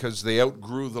anymore because they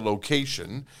outgrew the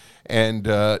location. And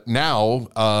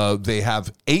now they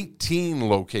have 18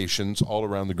 locations all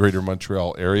around the greater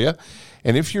Montreal area.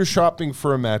 And if you're shopping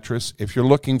for a mattress, if you're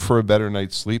looking for a better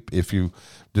night's sleep, if you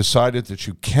decided that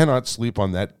you cannot sleep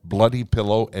on that bloody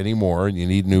pillow anymore and you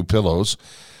need new pillows,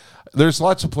 there's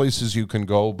lots of places you can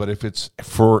go. But if it's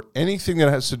for anything that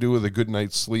has to do with a good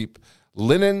night's sleep,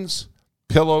 linens,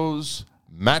 pillows,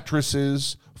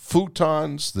 mattresses,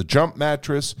 futons, the jump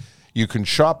mattress, you can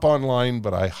shop online,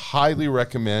 but I highly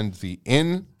recommend the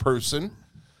in-person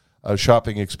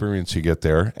shopping experience you get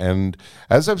there. And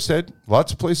as I've said,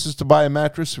 lots of places to buy a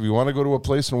mattress. If you want to go to a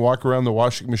place and walk around the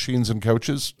washing machines and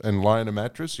couches and lie on a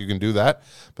mattress, you can do that.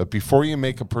 But before you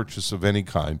make a purchase of any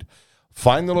kind,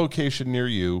 find the location near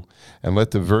you and let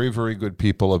the very, very good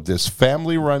people of this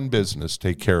family-run business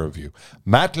take care of you.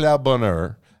 Mat La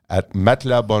Bonheur at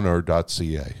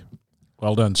matlabonheur.ca.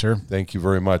 Well done, sir. Thank you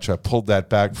very much. I pulled that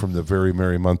back from the very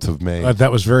merry month of May.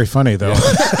 That was very funny, though.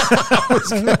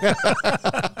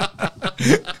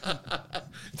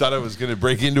 Thought I was going to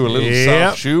break into a little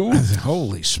soft shoe.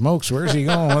 Holy smokes, where's he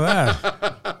going with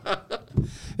that?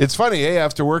 It's funny,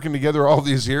 after working together all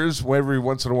these years, every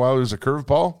once in a while there's a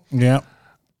curveball. Yeah.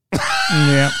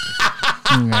 Yeah.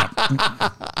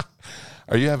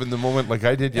 Are you having the moment like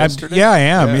I did yesterday? Yeah, I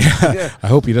am. Yeah. I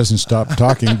hope he doesn't stop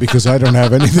talking because I don't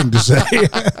have anything to say.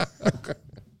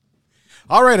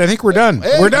 All right, I think we're done.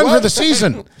 Hey, we're done what? for the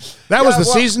season. That was the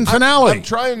season finale. I'm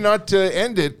trying not to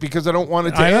end it because I don't want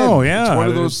it to I know, end. yeah. It's one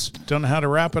of those. Don't know how to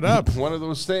wrap it up. One of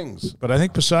those things. But I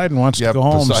think Poseidon wants to Yeah, go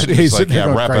home. Poseidon's He's like, sitting there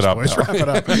yeah, going, wrap it "Christ, up boys, now."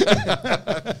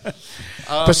 wrap it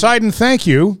up. Poseidon, thank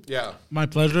you. Yeah. My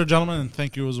pleasure, gentlemen, and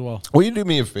thank you as well. Will you do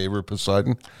me a favor,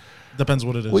 Poseidon? Depends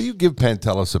what it is. Will you give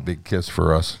Pantelis a big kiss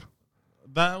for us?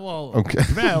 Okay.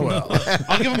 Yeah, well,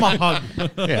 I'll give him a hug.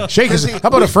 yeah. Shake his, how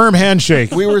about a firm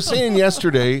handshake? We were saying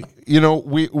yesterday,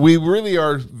 we really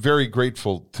are very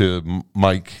grateful to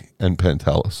Mike and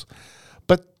Pantelis,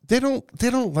 but they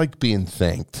don't like being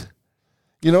thanked.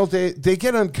 They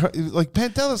get like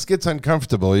Pantelis gets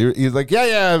uncomfortable. He's like,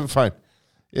 yeah, I'm fine.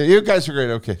 You guys are great.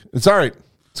 Okay, it's all right.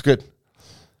 It's good.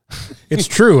 It's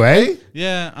true, eh?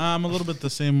 Yeah, I'm a little bit the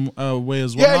same way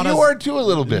as well. Yeah, Not you as, are too a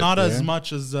little bit. Not as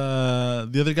much as the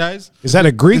other guys. Is that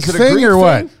a Greek Is it a thing Greek or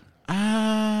what? thing?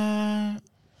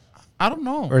 I don't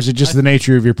know. Or is it just the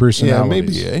nature of your Yeah, personality?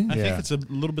 maybe, eh? I think it's a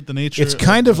little bit the nature. It's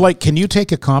kind of like, can you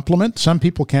take a compliment? Some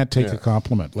people can't take a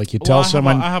compliment. Like you Well, tell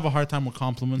someone, I have a hard time with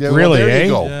compliments. Yeah, Really, there eh? you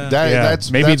go. Yeah. That's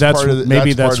maybe that's part of the,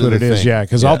 maybe that's that's part what of it the is. thing. Yeah,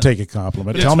 because I'll take a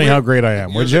compliment. It's Tell me weird. how great I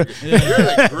am, would you? You're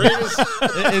the greatest.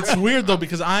 It's weird though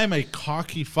because I'm a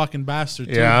cocky fucking bastard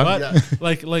too. Yeah. But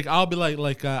like I'll be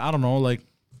like I don't know, like,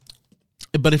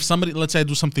 but if somebody, let's say I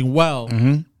do something well,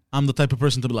 I'm the type of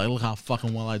person to be like, look how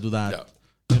fucking well I do that. Yeah.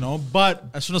 But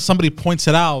as soon as somebody points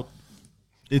it out,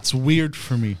 it's weird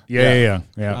for me. Yeah.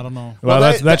 I don't know. Well,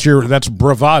 Well, that's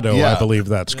bravado, Yeah. I believe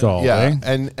that's called. Yeah,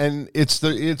 Eh? and it's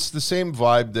the same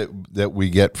vibe that we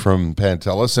get from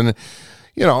Pantelis, and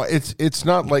it's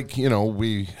not like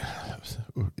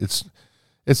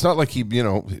it's not like he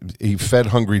fed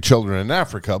hungry children in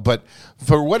Africa, but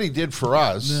for what he did for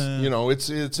us,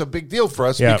 it's a big deal for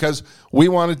us because we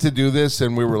wanted to do this,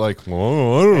 and we were like,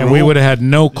 well, I don't know. And we would have had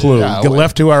no clue. Yeah,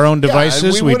 Left to our own and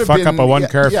devices, we we'd would've fuck been- up a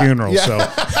one-car yeah, funeral. yeah.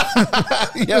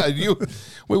 So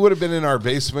We would have been in our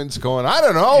basements going, I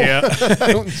don't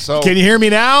know. So can you hear me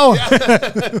now?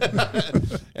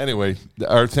 anyway,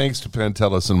 our thanks to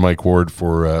Pantelis and Mike Ward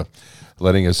for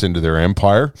letting us into their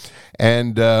empire.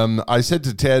 And I said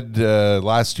to Ted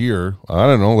last year, I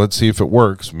don't know, let's see if it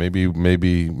works. Maybe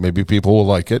people will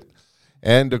like it.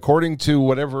 And according to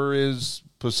whatever is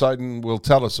Poseidon will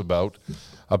tell us about,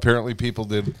 apparently people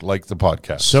did like the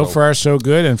podcast. So far, so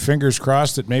good, and fingers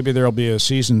crossed that maybe there'll be a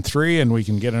season 3 and we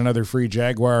can get another free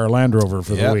Jaguar or Land Rover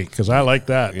for the week, because I like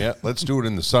that. Yeah, let's do it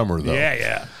in the summer, though.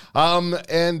 Yeah.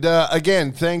 And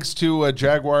again, thanks to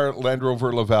Jaguar Land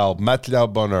Rover Laval,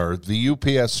 Matelas Bonheur, the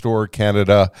UPS Store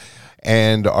Canada,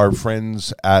 and our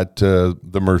friends at the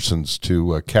Mersons,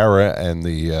 to Cara and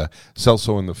the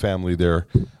Celso and the family there.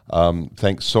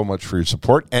 Thanks so much for your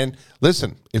support. And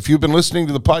listen, if you've been listening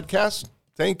to the podcast,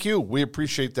 thank you. We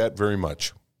appreciate that very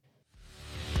much.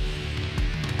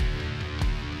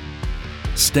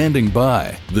 Standing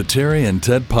By, the Terry and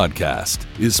Ted podcast,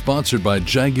 is sponsored by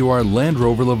Jaguar Land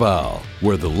Rover Laval,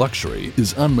 where the luxury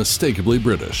is unmistakably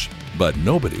British, but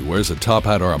nobody wears a top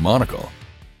hat or a monocle.